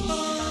you,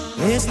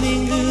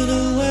 listening to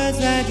the words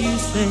that you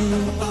say,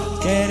 it's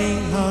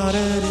getting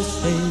harder to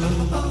say.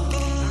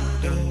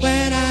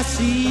 When I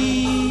see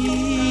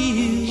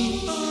you,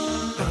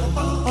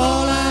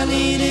 all I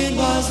needed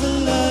was the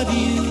love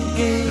you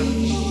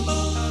gave.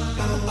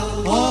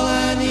 All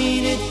I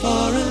needed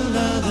for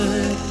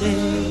another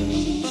day.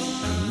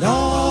 And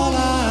all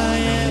I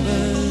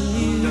ever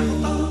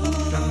knew,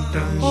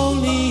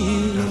 only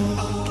you.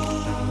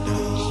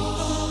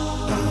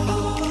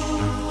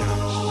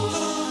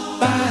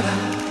 Ba-da,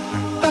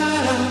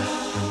 ba-da,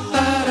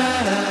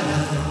 ba-da-da-da.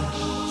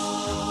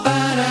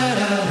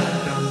 Ba-da-da-da,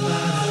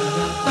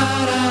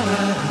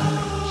 ba-da-da-da.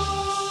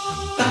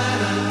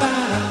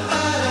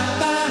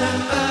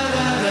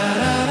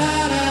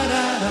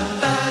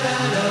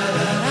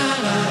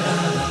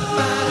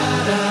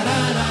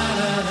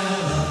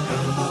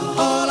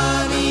 All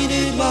I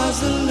needed was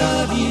the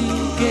love you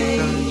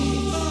gave.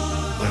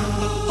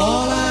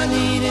 All I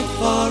needed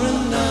for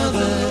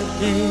another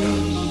day.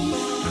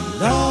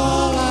 And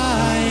all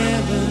I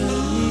ever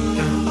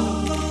knew,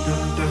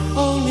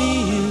 only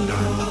you.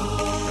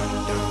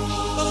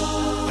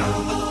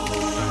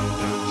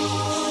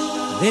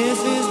 This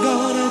is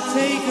gonna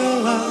take a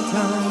long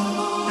time,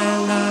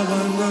 and I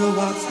wonder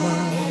what's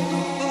mine.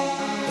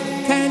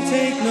 Can't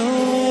take no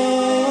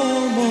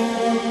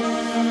more.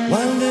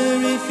 Wonder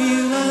if you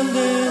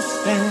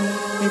understand.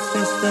 It's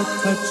just the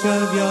touch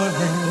of your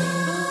hand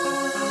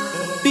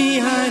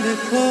behind a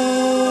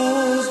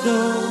closed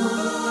door.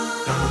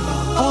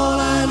 All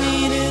I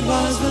needed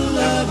was the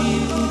love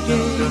you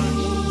gave.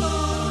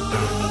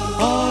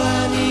 All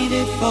I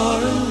needed for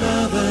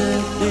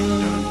another day.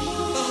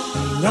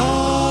 And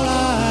all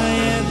I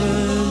ever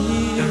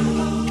knew,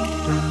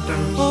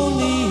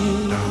 only you.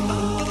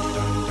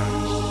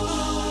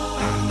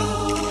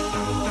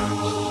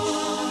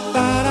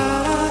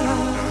 Ba-da-da-da,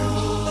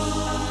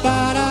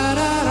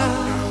 ba-da-da-da.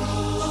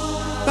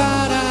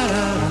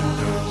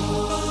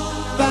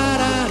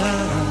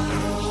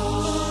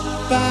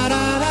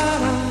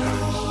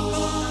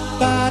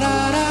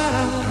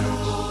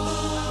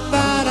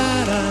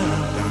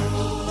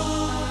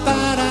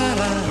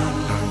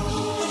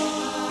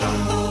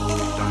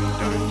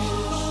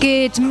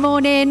 Good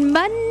morning,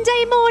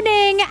 Monday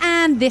morning,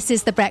 and this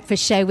is The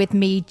Breakfast Show with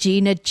me,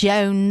 Gina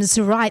Jones.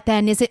 Right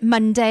then, is it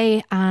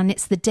Monday? And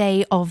it's the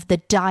day of the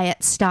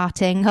diet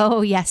starting. Oh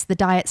yes, the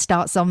diet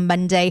starts on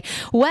Monday.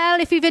 Well,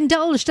 if you've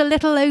indulged a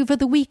little over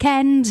the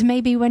weekend,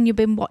 maybe when you've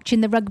been watching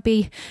the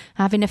rugby,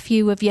 having a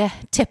few of your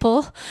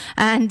tipple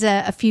and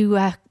a few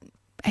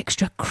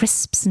extra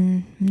crisps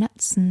and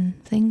nuts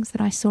and things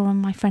that I saw on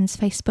my friend's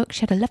Facebook.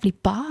 She had a lovely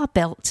bar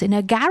built in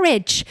her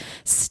garage.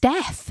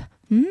 Steph.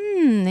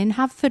 In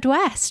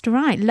Haverfordwest.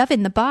 Right,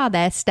 loving the bar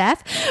there,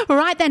 Steph.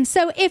 Right then,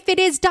 so if it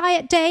is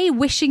diet day,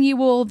 wishing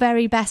you all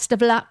very best of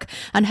luck,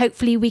 and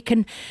hopefully we've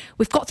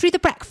got through the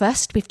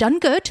breakfast, we've done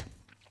good.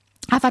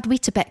 I've had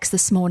Weetabix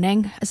this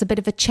morning as a bit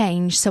of a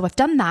change, so I've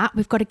done that.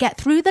 We've got to get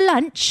through the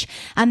lunch,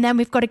 and then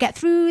we've got to get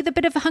through the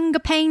bit of hunger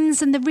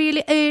pains and the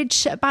real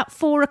urge about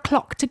 4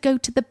 o'clock to go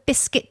to the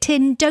biscuit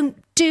tin. Don't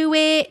do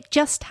it,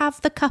 just have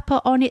the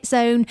cuppa on its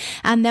own,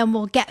 and then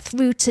we'll get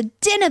through to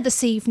dinner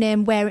this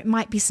evening, where it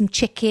might be some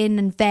chicken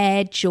and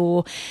veg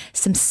or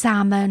some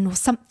salmon or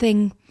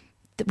something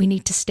that we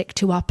need to stick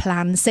to our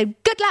plans. So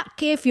good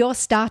luck if you're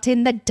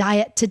starting the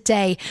diet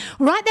today.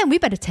 Right then, we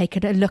better take a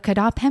look at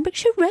our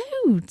Pembrokeshire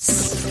roads.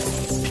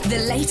 The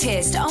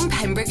latest on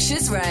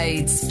Pembrokeshire's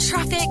roads,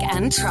 traffic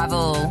and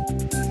travel.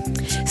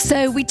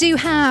 So we do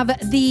have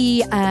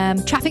the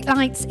traffic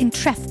lights in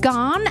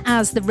Trefgarn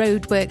as the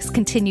roadworks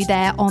continue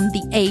there on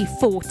the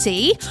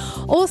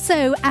A40.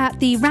 Also at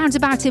the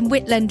roundabout in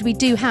Whitland, we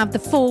do have the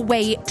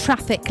four-way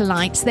traffic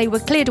lights. They were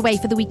cleared away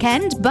for the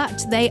weekend,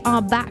 but they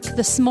are back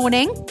this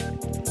morning.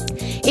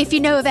 If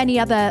you know of any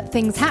other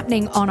things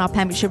happening on our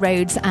Pembrokeshire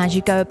roads as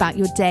you go about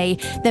your day,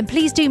 then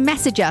please do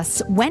message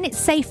us when it's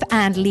safe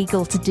and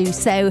legal to do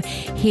so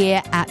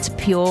here at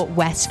Pure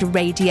West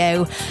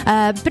Radio.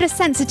 Bit of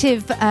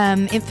sensitive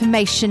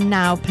information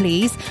now,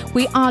 please.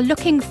 We are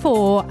looking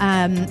for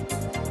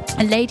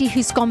a lady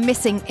who's gone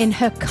missing in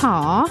her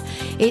car.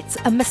 It's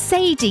a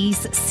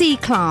Mercedes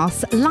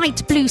C-Class,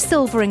 light blue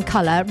silver in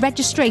colour,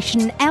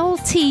 registration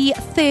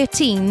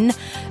LT13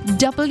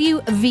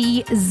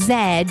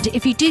 WVZ.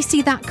 If you do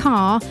see that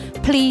car,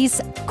 please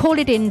call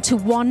it in to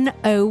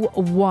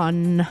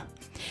 101.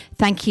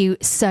 Thank you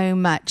so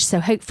much. So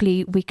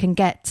hopefully we can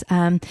get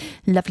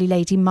lovely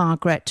lady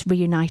Margaret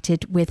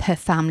reunited with her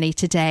family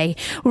today.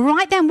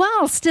 Right then,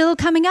 well, still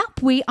coming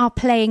up, we are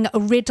playing a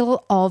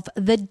riddle of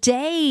the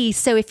day.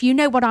 So if you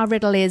know what our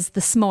riddle is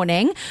this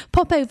morning,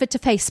 pop over to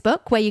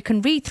Facebook where you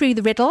can read through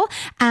the riddle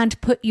and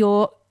put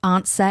your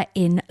answer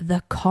in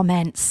the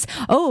comments.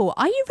 Oh,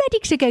 are you ready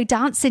to go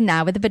dancing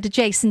now with a bit of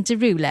Jason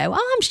Derulo?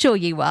 Oh, I'm sure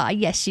you are.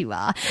 Yes, you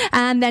are.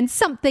 And then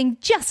something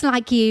just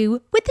like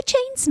you with the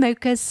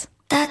Chainsmokers.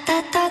 Da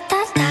da da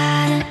da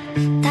da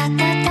da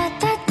da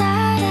da da.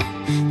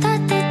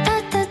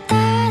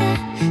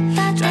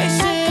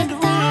 Jason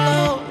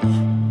Derulo.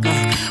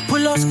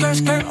 Pull up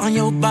skirt on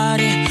your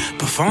body,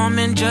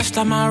 performing just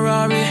like my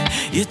Rari.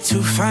 You're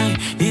too fine,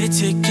 need a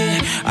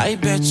ticket. I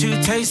bet you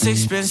taste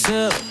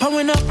expensive.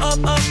 Pouring up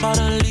out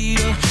a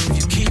leader. If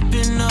you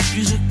keeping up,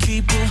 you should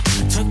keep it.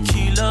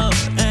 Tequila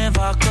and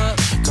vodka,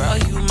 girl,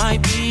 you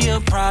might be a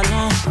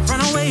problem.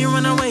 Run away,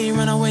 run away,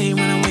 run away,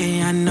 run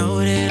away. I know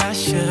that I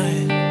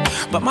should,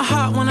 but my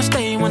heart wanna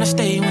stay, wanna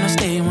stay, wanna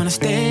stay, wanna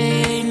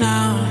stay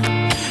now.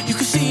 You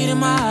can see it in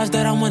my eyes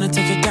that I wanna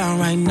take it down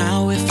right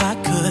now if I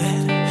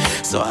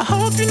could. So I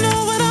hope you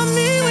know what I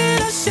mean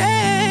when I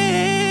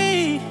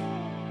say,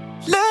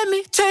 let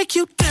me take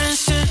you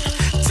dancing.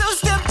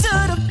 Two-step to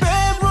the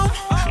bedroom.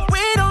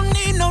 We don't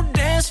need no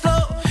dance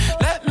floor.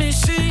 Let me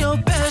see your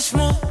best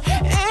move.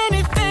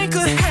 Anything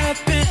could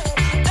happen.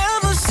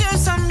 Ever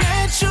since I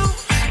met you,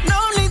 no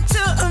need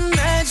to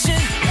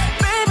imagine.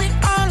 Baby,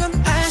 all I'm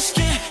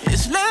asking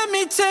is let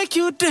me take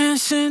you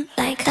dancing.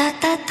 Like da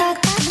da da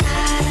da da.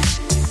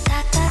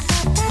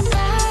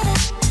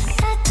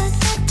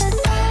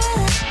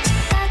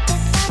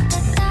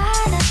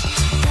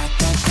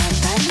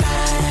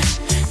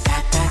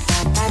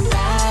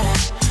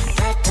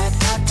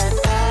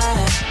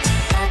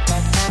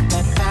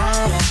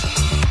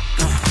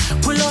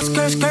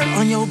 Skirt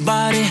on your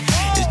body.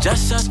 It's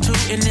just us two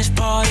in this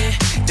party.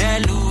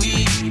 That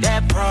Louis,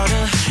 that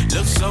Prada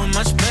looks so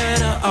much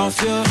better off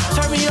you.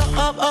 Turn me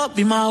up,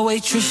 be my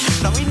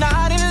waitress. No, we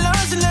not in love,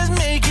 so let's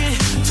make it.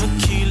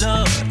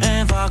 Tequila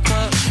and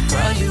vodka,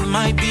 girl, you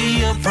might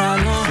be a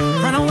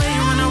problem. Run away,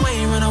 run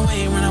away, run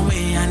away, run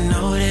away. I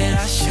know that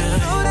I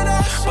should,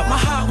 but my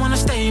heart wanna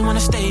stay,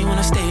 wanna stay,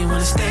 wanna stay,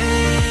 wanna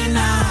stay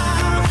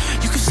now.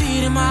 You can see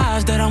it in my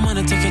eyes that I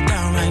wanna take it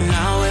down right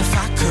now if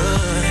I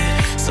could.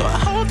 So I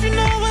hope you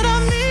know what I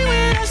mean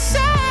when I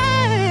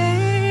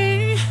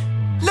say,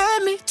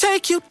 let me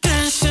take you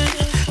dancing.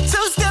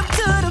 Two-step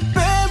to the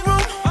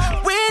bedroom.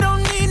 We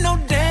don't need no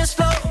dance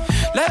floor.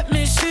 Let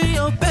me see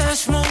your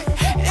best move.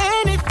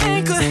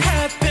 Anything could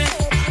happen.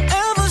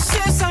 Ever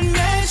since I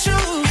met you,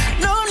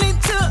 no need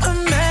to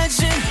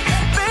imagine.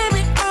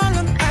 Baby, all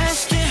I'm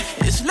asking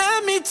is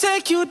let me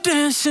take you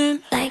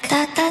dancing. Like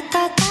da da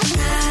da da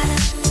da.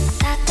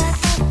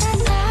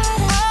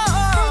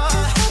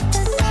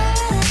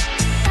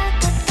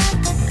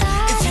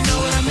 If you know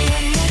what I mean.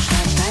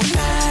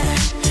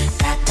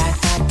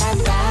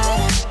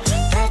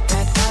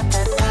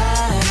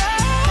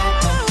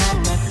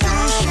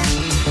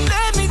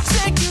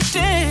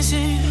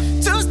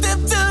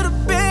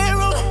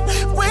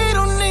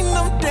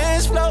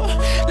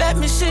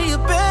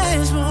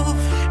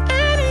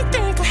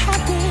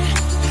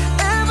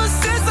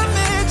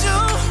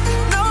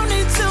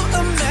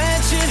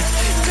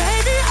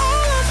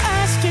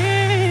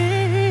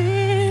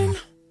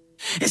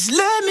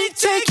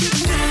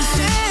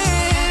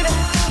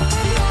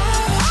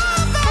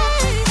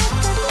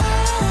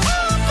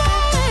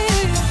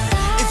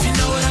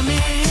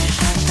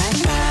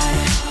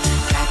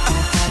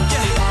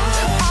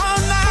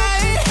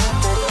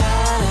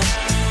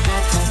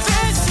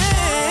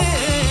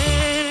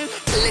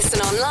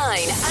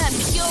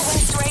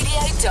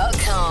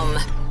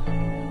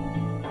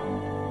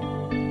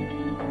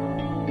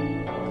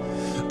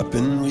 I've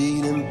been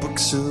reading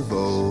books of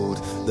old,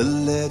 the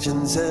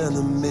legends and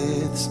the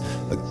myths,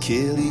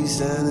 Achilles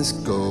and his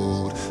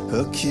gold,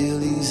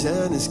 Hercules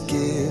and his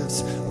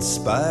gifts, and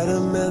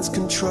Spider-Man's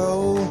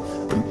control,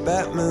 and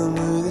Batman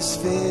with his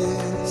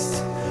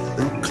fist.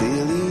 And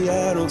clearly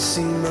I don't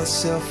see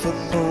myself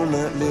upon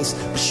that list.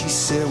 But she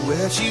said,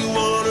 where'd you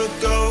wanna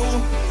go?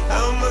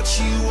 How much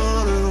you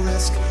wanna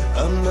risk?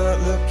 I'm not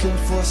looking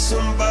for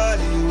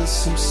somebody with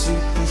some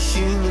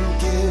superhuman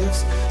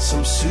gifts,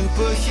 some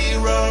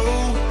superhero,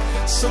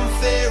 some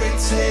fairy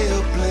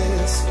tale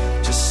bliss.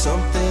 Just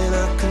something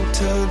I can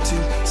turn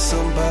to,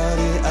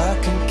 somebody I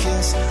can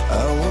kiss.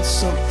 I want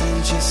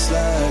something just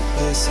like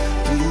this.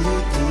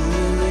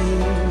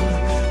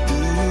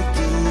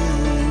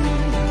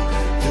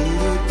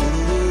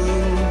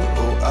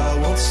 Oh, I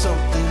want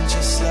something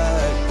just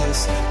like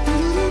this.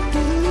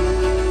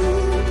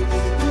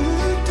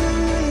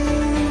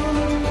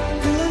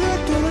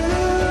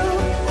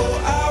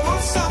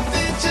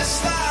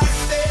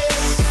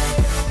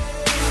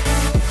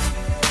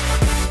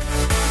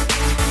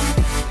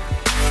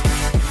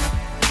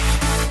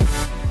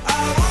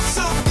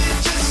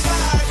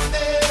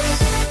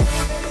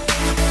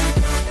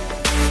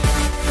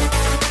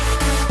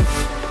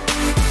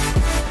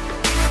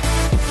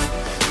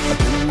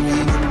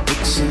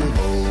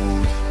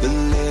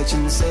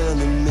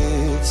 And the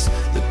myths,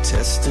 the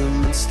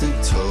testaments they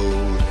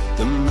told,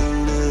 the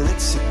moon and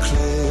its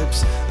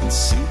eclipse, and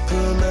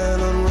Superman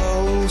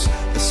unrolls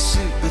the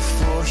suit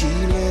before he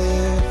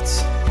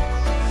lived.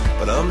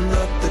 But I'm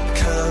not the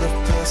kind of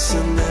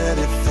person that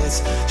it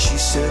fits. She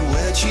said,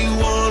 where'd you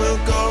wanna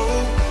go?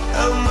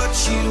 How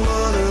much you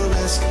wanna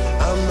risk?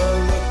 I'm not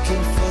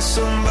looking for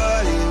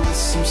somebody with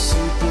some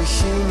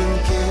superhuman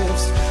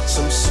gifts,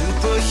 some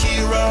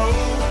superhero,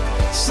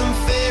 some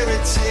fairy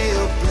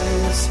tale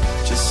bliss.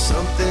 Just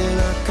something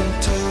I can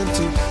turn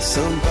to,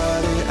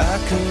 somebody I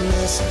can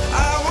miss.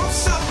 I want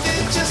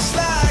something just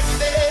like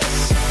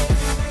this.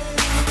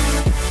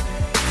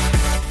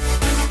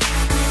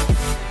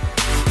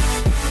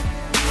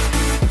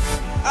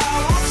 I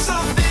want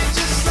something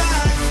just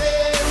like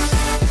this.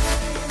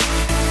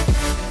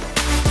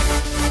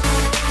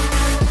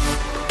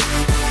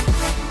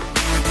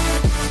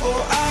 Oh,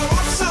 I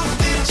want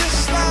something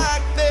just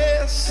like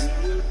this.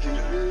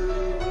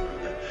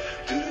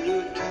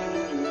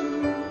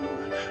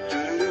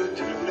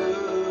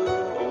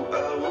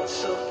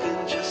 Something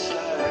just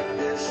like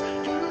this.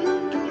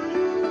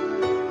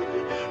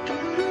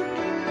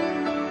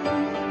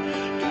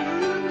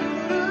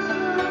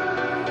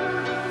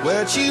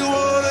 Where'd you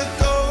wanna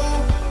go?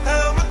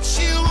 How much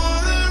you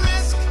wanna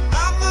risk?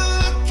 I'm not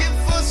looking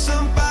for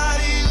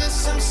somebody with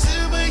some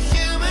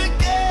superhuman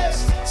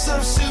gifts,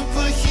 some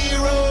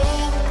superhero,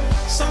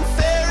 some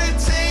fairy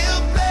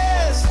tale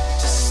bliss.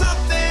 Just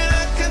something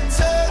I can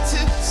turn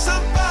to,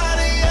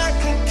 somebody I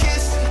can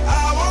kiss.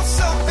 I want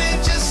something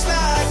just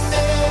like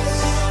this.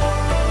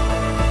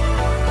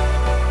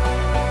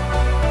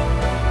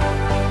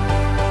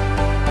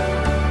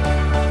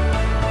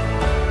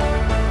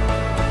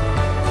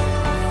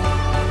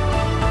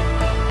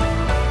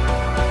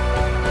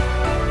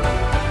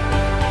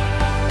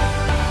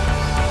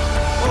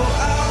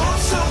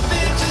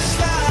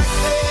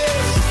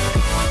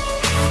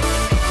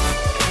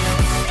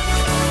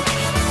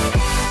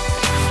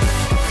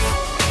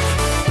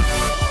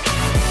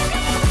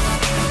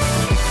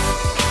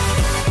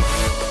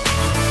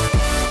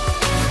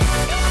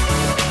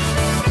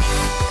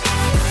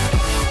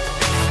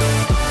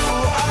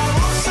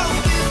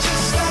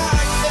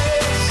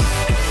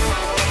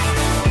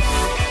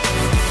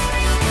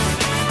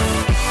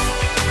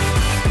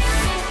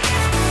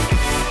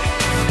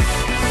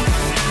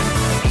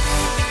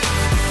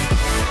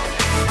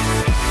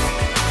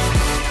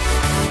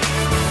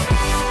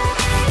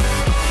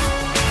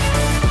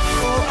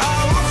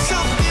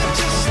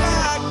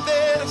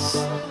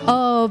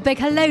 Big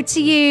hello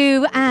to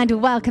you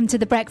and welcome to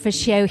the breakfast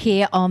show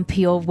here on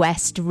Pure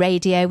West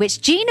Radio. It's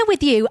Gina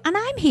with you and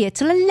I'm here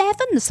till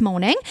 11 this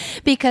morning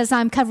because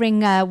I'm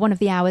covering one of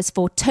the hours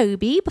for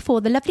Toby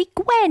before the lovely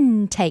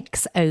Gwen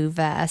takes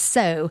over.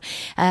 So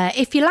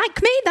if you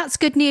like me, that's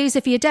good news.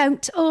 If you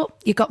don't,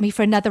 you got me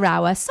for another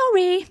hour.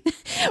 Sorry.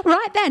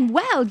 Right then,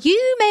 well,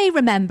 you may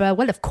remember,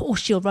 well, of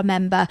course you'll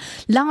remember,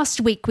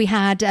 last week we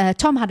had,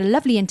 Tom had a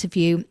lovely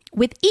interview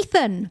with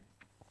Ethan,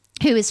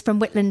 who is from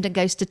Whitland and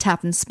goes to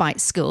Tavern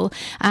Spite School.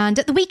 And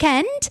at the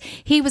weekend,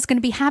 he was going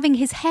to be having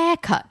his hair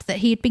cut that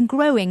he had been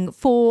growing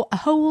for a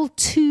whole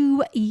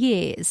 2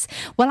 years.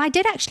 Well, I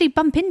did actually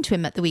bump into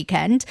him at the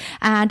weekend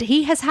and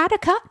he has had a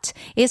cut.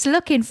 It's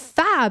looking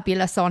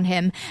fabulous on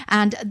him.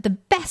 And the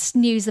best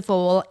news of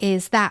all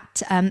is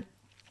that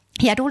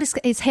he had all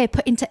his hair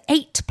put into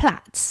 8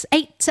 plaits,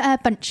 8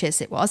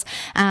 bunches it was,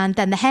 and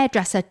then the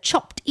hairdresser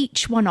chopped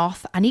each one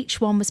off and each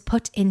one was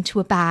put into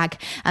a bag,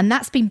 and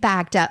that's been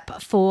bagged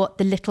up for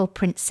the Little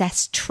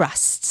Princess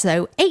Trust.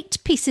 So 8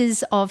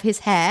 pieces of his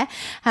hair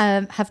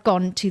have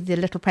gone to the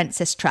Little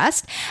Princess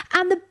Trust,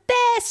 and the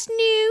best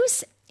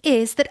news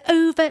is that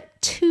over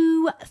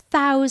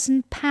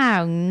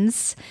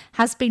 £2,000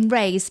 has been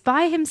raised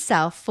by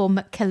himself for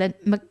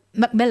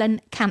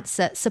Macmillan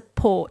Cancer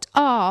Support.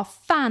 Oh,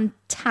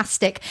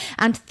 fantastic.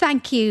 And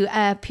thank you,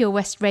 Pure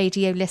West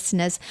Radio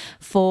listeners,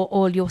 for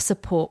all your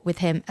support with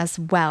him as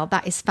well.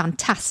 That is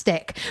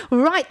fantastic.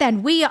 Right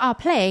then, we are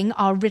playing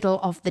our riddle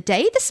of the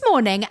day this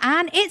morning,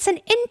 and it's an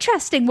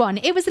interesting one.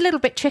 It was a little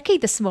bit tricky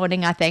this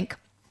morning, I think.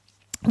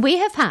 We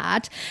have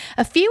had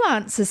a few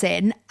answers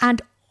in,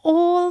 and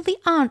all the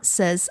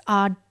answers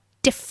are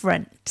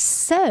different.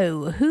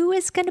 So, who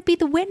is going to be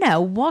the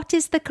winner? What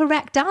is the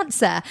correct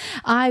answer?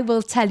 I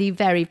will tell you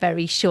very,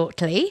 very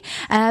shortly.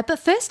 But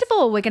first of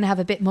all, we're going to have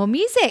a bit more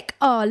music.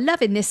 Oh,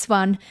 loving this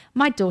one.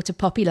 My daughter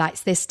Poppy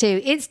likes this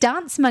too. It's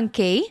Dance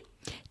Monkey,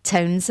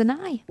 Tones and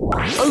I.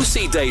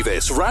 OC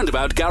Davis,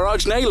 Roundabout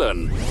Garage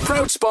Neyland.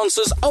 Proud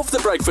sponsors of The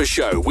Breakfast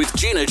Show with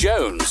Gina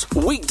Jones.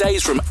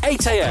 Weekdays from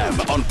 8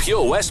 a.m. on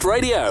Pure West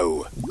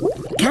Radio.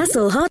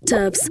 Castle Hot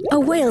Tubs are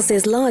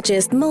Wales's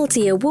largest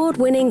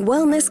multi-award-winning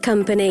wellness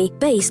company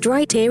based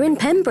right here in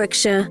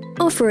Pembrokeshire,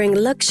 offering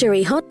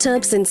luxury hot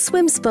tubs and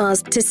swim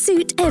spas to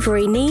suit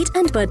every need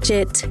and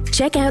budget.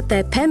 Check out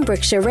their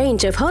Pembrokeshire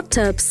range of hot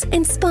tubs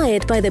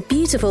inspired by the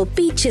beautiful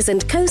beaches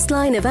and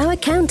coastline of our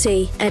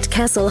county at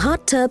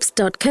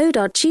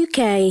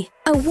castlehottubs.co.uk.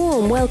 A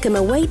warm welcome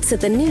awaits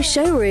at the new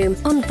showroom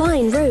on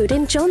Vine Road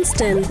in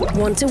Johnston.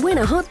 Want to win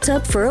a hot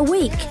tub for a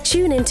week?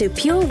 Tune into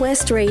Pure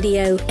West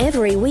Radio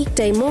every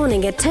weekday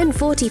morning at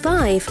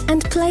 10:45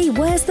 and play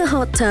Where's the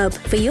Hot Tub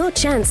for your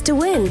chance to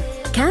win.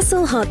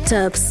 Castle Hot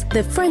Tubs,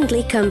 the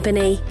friendly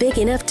company, big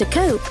enough to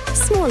cope,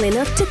 small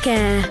enough to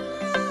care.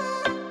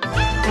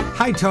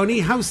 Hi Tony,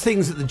 how's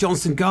things at the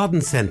Johnston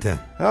Garden Centre?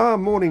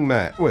 Morning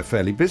Matt. We're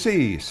fairly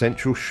busy.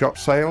 Essential shop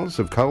sales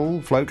of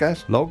coal, flow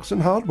gas, logs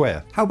and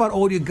hardware. How about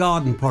all your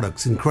garden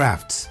products and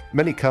crafts?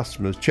 Many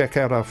customers check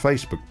out our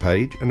Facebook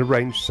page and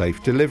arrange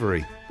safe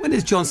delivery. When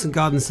is Johnston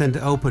Garden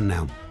Centre open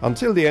now?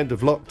 Until the end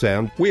of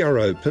lockdown, we are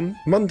open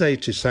Monday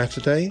to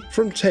Saturday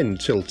from 10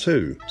 till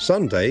 2,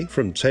 Sunday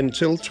from 10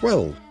 till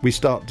 12. We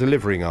start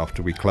delivering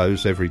after we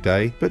close every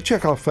day, but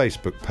check our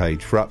Facebook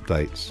page for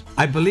updates.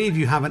 I believe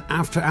you have an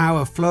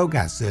after-hour flow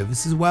gas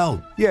service as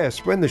well.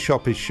 Yes, when the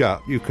shop is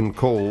shut, you can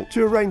call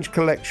to arrange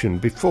collection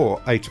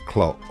before 8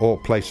 o'clock or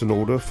place an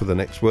order for the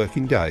next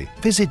working day.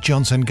 Visit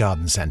Johnston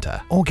Garden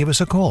Centre or give us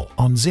a call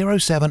on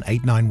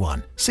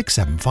 07891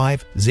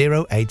 675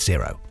 080.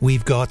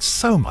 We've got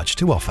so much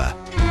to offer.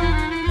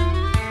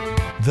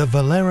 The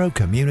Valero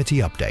Community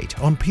Update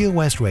on Pure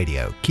West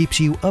Radio keeps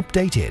you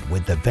updated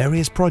with the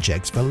various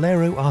projects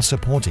Valero are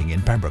supporting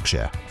in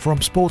Pembrokeshire,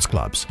 from sports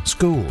clubs,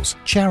 schools,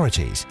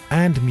 charities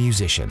and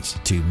musicians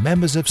to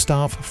members of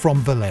staff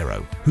from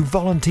Valero who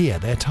volunteer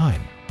their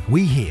time.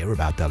 We hear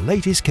about the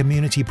latest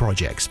community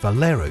projects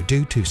Valero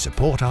do to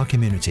support our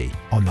community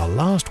on the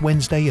last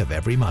Wednesday of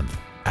every month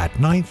at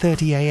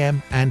 9:30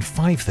 a.m. and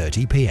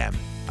 5:30 p.m.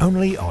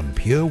 only on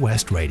Pure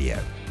West Radio.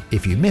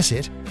 If you miss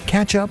it,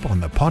 catch up on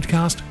the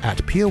podcast at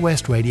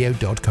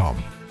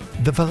purewestradio.com.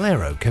 The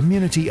Valero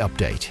Community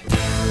Update.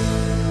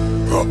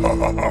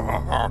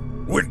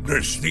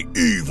 Witness the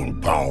evil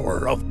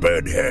power of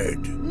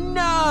Bedhead.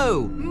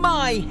 No!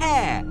 My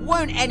hair!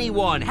 Won't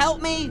anyone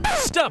help me?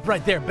 Stop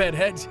right there,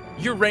 Bedheads.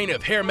 Your reign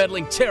of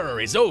hair-meddling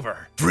terror is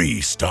over.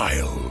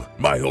 Freestyle,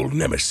 my old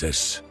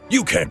nemesis.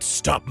 You can't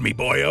stop me,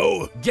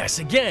 boyo. Guess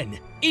again.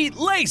 Eat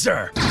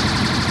laser!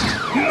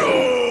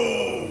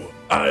 No!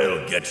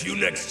 I'll get you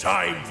next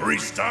time,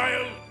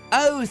 Freestyle.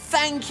 Oh,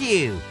 thank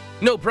you.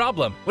 No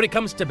problem. When it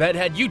comes to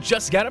Bedhead, you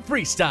just gotta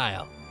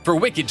freestyle. For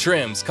wicked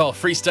trims, call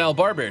Freestyle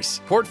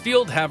Barbers,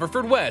 Portfield,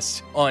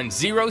 Haverfordwest, on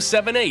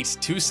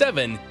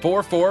 07827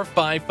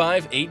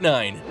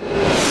 445589.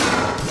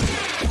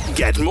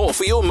 Get more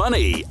for your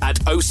money at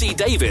OC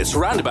Davis,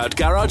 Roundabout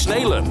Garage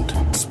Neyland.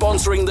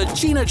 Sponsoring the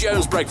Gina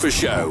Jones Breakfast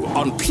Show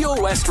on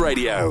Pure West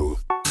Radio.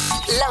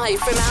 Live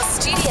from our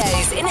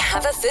studios in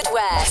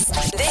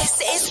Haverfordwest, this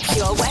is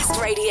Pure West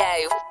Radio.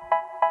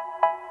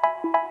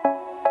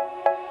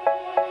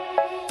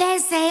 They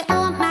say,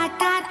 oh my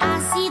God, I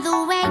see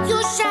the way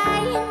you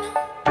shine.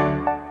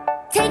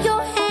 Take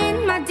your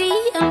hand, my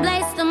dear, and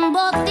place them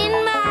both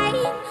in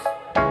mine.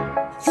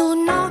 You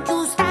know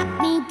you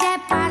stopped me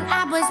dead while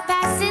I was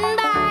passing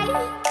by.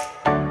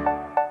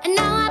 And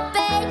now I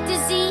beg to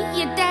see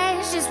you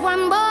dance just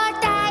one more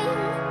time.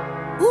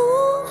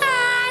 Ooh,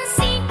 I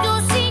see you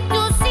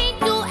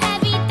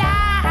every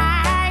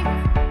time.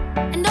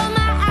 And oh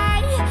my,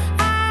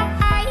 I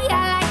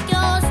like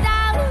your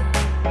style.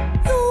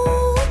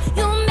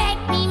 You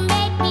make me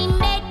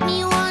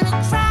wanna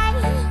cry.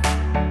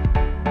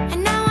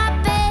 And now I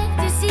beg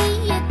to see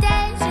you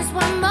dance just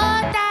one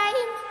more time.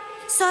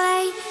 So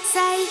they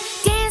say,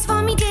 dance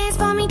for me, dance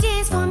for me,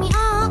 dance for me,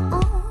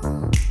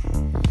 oh.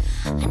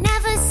 I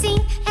never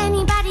seen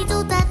anybody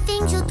do the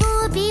things you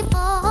do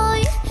before.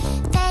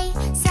 They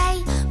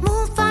say,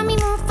 move for me,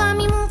 move for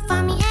me, move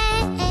for me,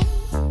 eh.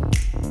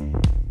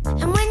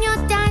 And when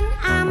you're done,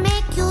 I'll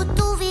make you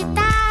do it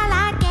all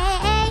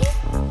again.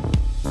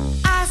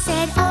 I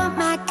said, oh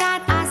my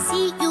God, I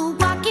see you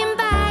walking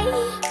by.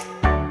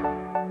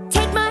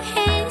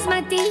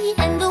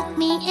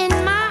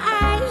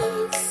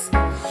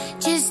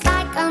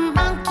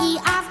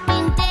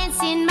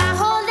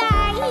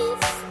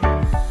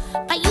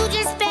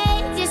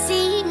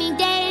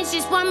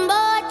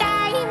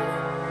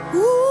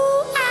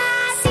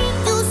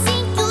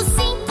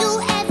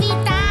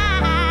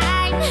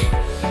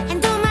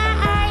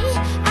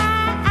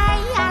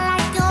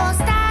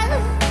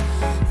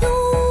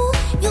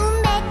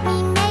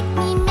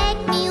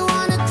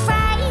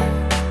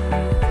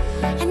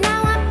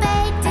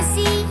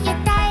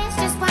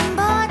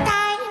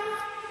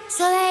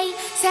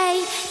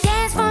 say,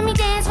 dance for me,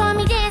 dance for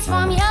me, dance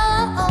for me,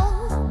 oh,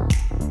 oh.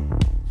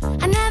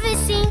 I never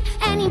seen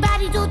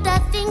anybody do the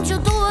things you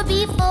do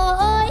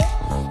before.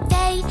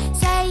 They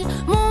say,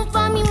 move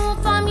for me, move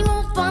for me,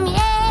 move for me,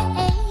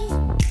 hey.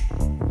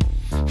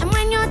 And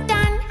when you're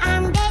done, I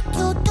beg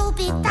you to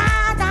be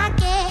that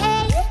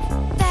again.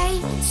 They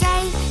say,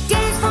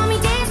 dance for me,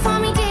 dance for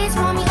me, dance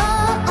for me, oh,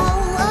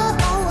 oh, oh,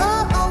 oh,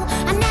 oh, oh.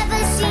 I never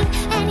seen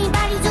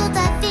anybody do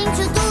the things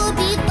you do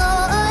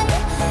before.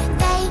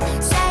 They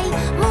say,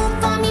 move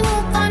for me,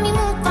 move for me,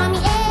 move for me,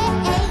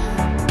 hey.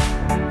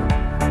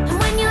 And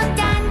when you're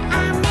done,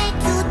 I make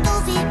you do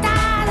it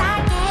that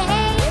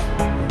again.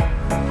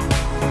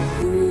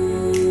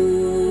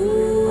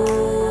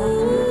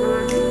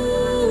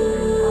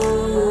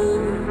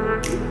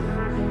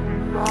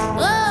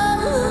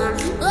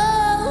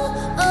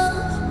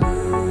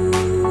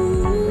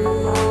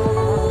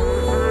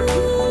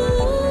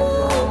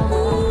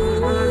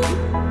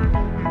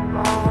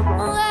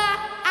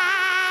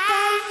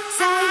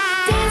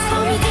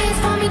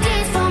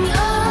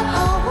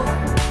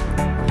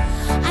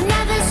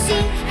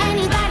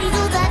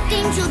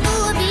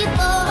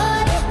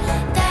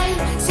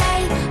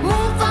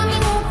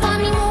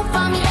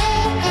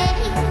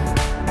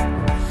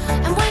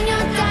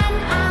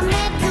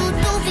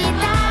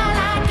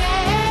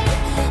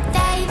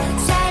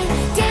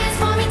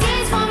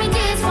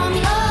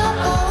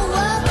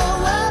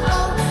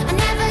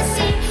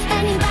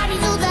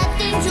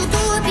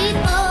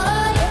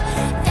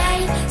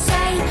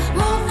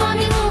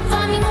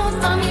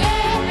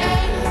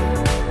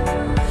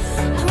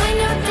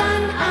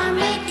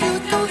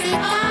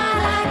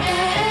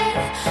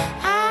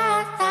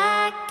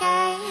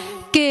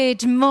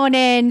 Good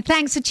morning.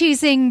 Thanks for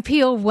choosing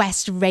Pure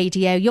West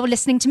Radio. You're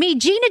listening to me,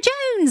 Gina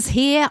Jones,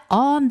 here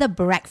on The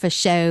Breakfast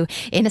Show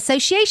in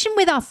association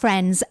with our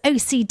friends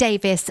OC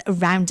Davis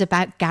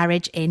Roundabout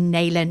Garage in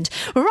Neyland.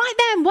 Right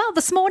then, well,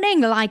 this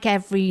morning, like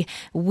every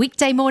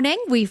weekday morning,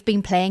 we've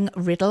been playing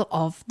Riddle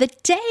of the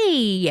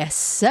Day.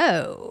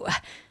 So...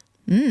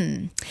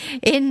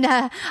 in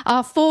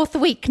our fourth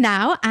week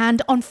now,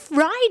 and on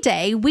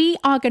Friday we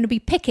are going to be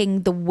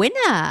picking the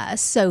winner.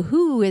 So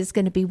who is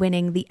going to be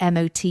winning the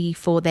MOT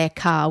for their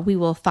car? We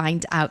will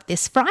find out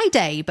this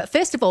Friday. But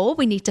first of all,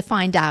 we need to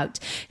find out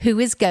who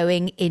is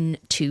going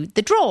into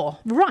the draw.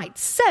 Right,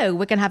 so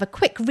we're going to have a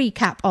quick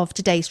recap of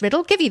today's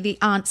riddle, give you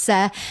the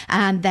answer,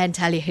 and then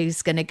tell you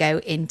who's going to go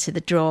into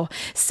the draw.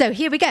 So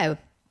here we go.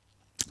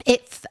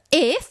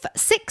 If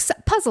 6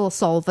 puzzle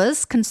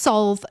solvers can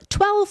solve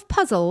 12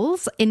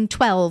 puzzles in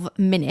 12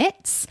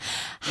 minutes,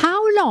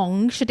 how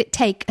long should it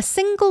take a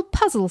single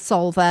puzzle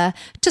solver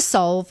to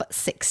solve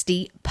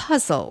 60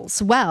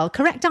 puzzles? Well,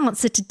 correct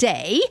answer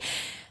today,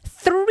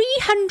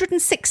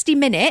 360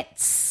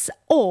 minutes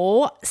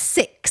or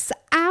 6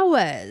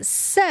 hours.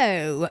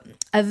 So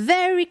a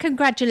big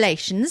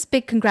congratulations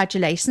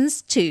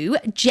to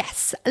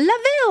Jess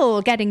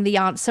Laville getting the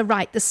answer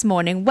right this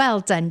morning. Well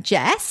done,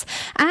 Jess.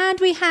 And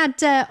we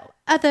had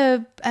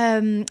other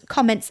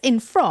comments in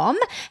from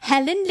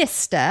Helen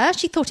Lister.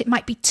 She thought it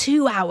might be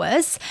 2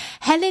 hours.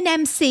 Helen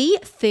MC,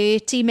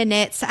 30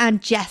 minutes.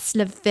 And Jess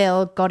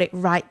Laville got it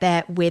right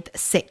there with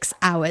 6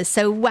 hours.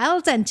 So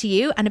well done to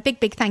you. And a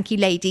big thank you,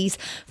 ladies,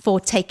 for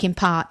taking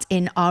part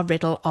in our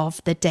riddle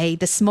of the day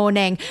this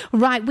morning.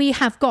 Right, we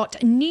have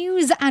got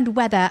news and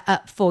weather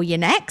up for you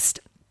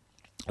next.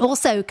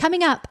 Also,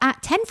 coming up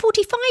at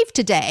 10:45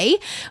 today,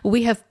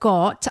 we have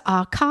got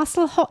our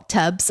Castle Hot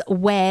Tubs,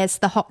 Where's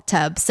the Hot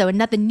Tub? So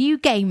another new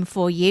game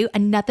for you,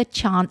 another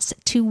chance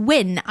to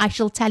win. I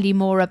shall tell you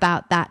more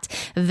about that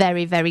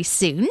very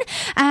soon.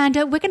 And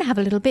we're going to have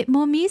a little bit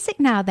more music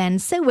now then.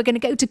 So we're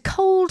going to go to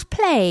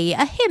Coldplay,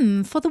 a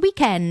hymn for the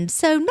weekend.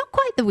 So not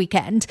quite the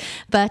weekend,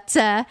 but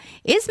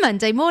it's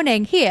Monday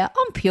morning here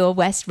on Pure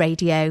West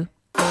Radio.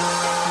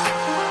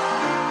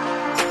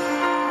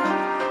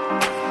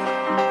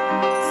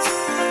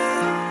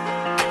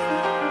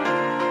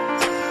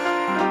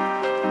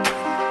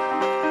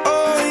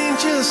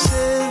 Just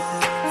sent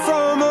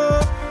from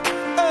up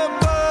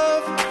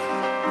above.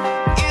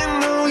 You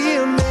know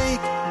you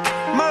make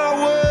my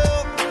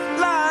world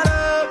light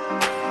up.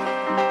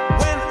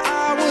 When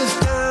I was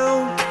down,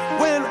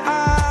 when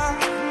I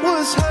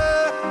was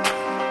hurt,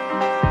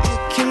 you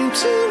came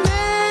to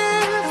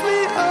lift me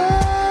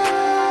up.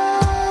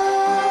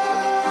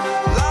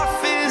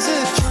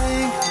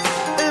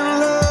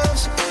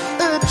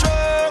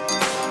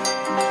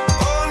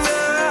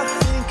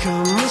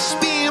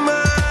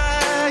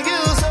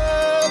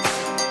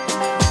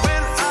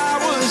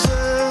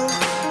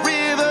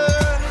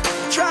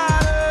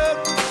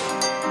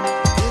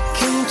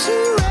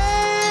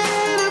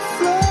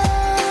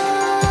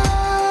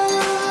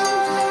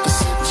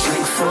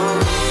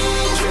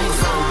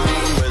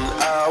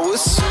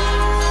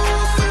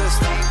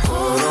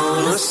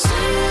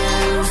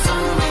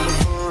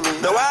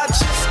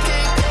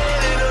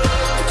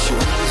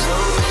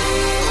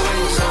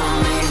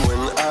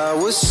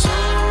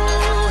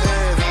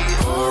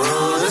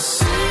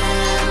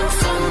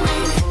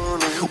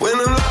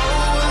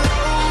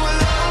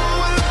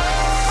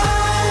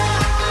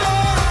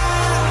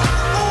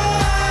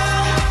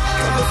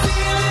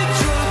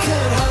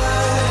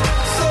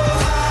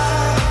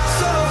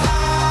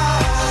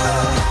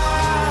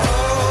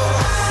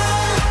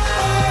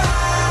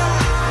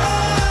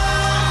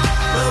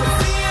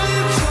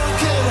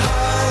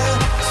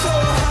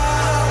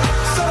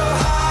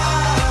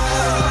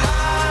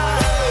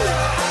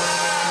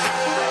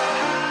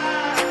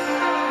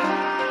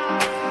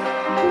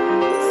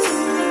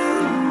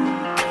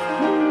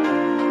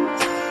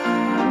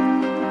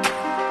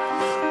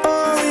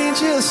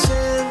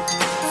 sent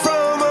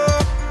from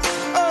up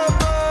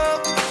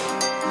above.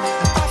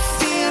 I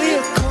feel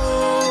it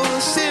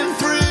coursing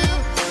through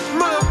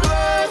my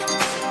blood.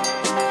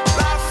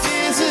 Life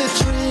is a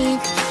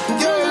drink,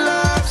 your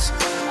love's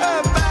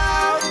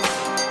about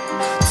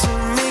to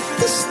make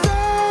the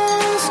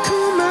stars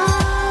come out.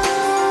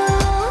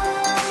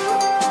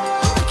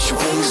 Put your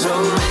wings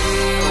on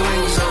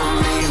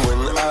me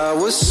when I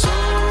was so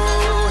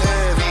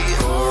heavy,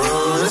 or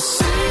on a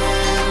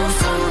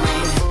symphony.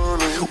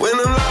 When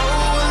I'm low,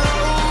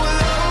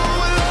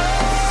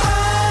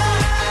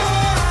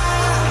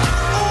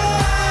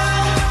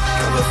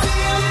 got me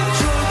feeling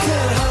drunk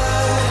and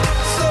high,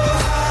 so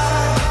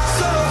high,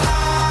 so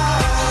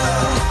high.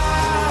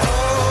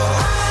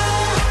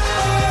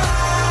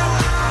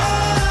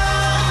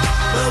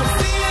 I'm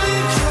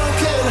feeling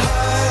drunk and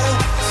high,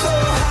 so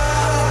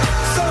high,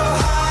 so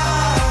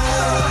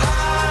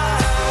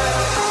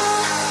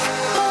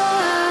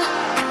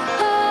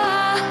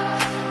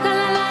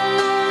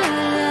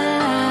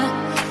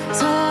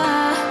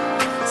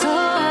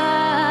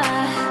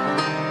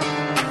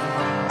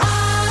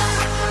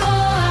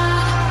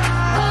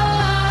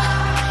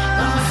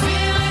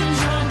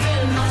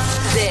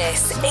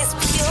This is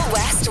Pure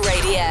West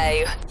Radio.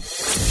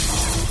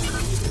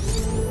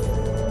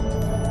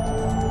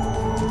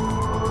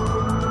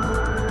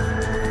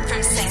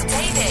 From St.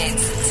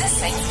 David's to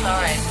St.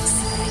 Florence.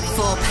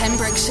 For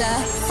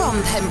Pembrokeshire, from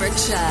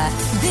Pembrokeshire,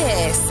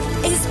 this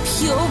is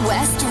Pure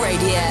West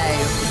Radio.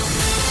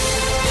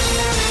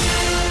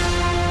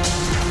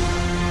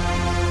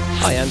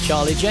 Hi, I'm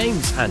Charlie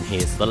James, and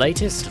here's the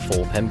latest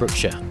for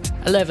Pembrokeshire.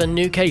 11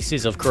 new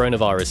cases of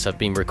coronavirus have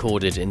been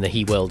recorded in the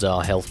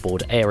Hywel Health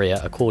Board area,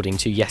 according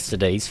to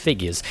yesterday's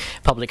figures.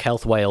 Public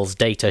Health Wales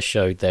data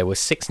showed there were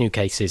 6 new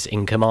cases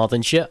in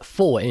Carmarthenshire,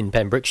 4 in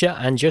Pembrokeshire,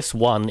 and just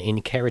 1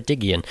 in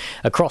Ceredigion.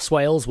 Across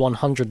Wales,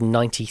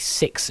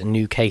 196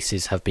 new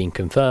cases have been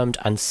confirmed,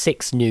 and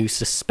 6 new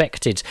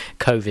suspected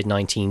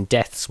COVID-19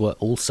 deaths were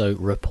also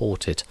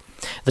reported.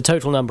 The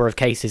total number of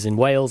cases in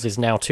Wales is now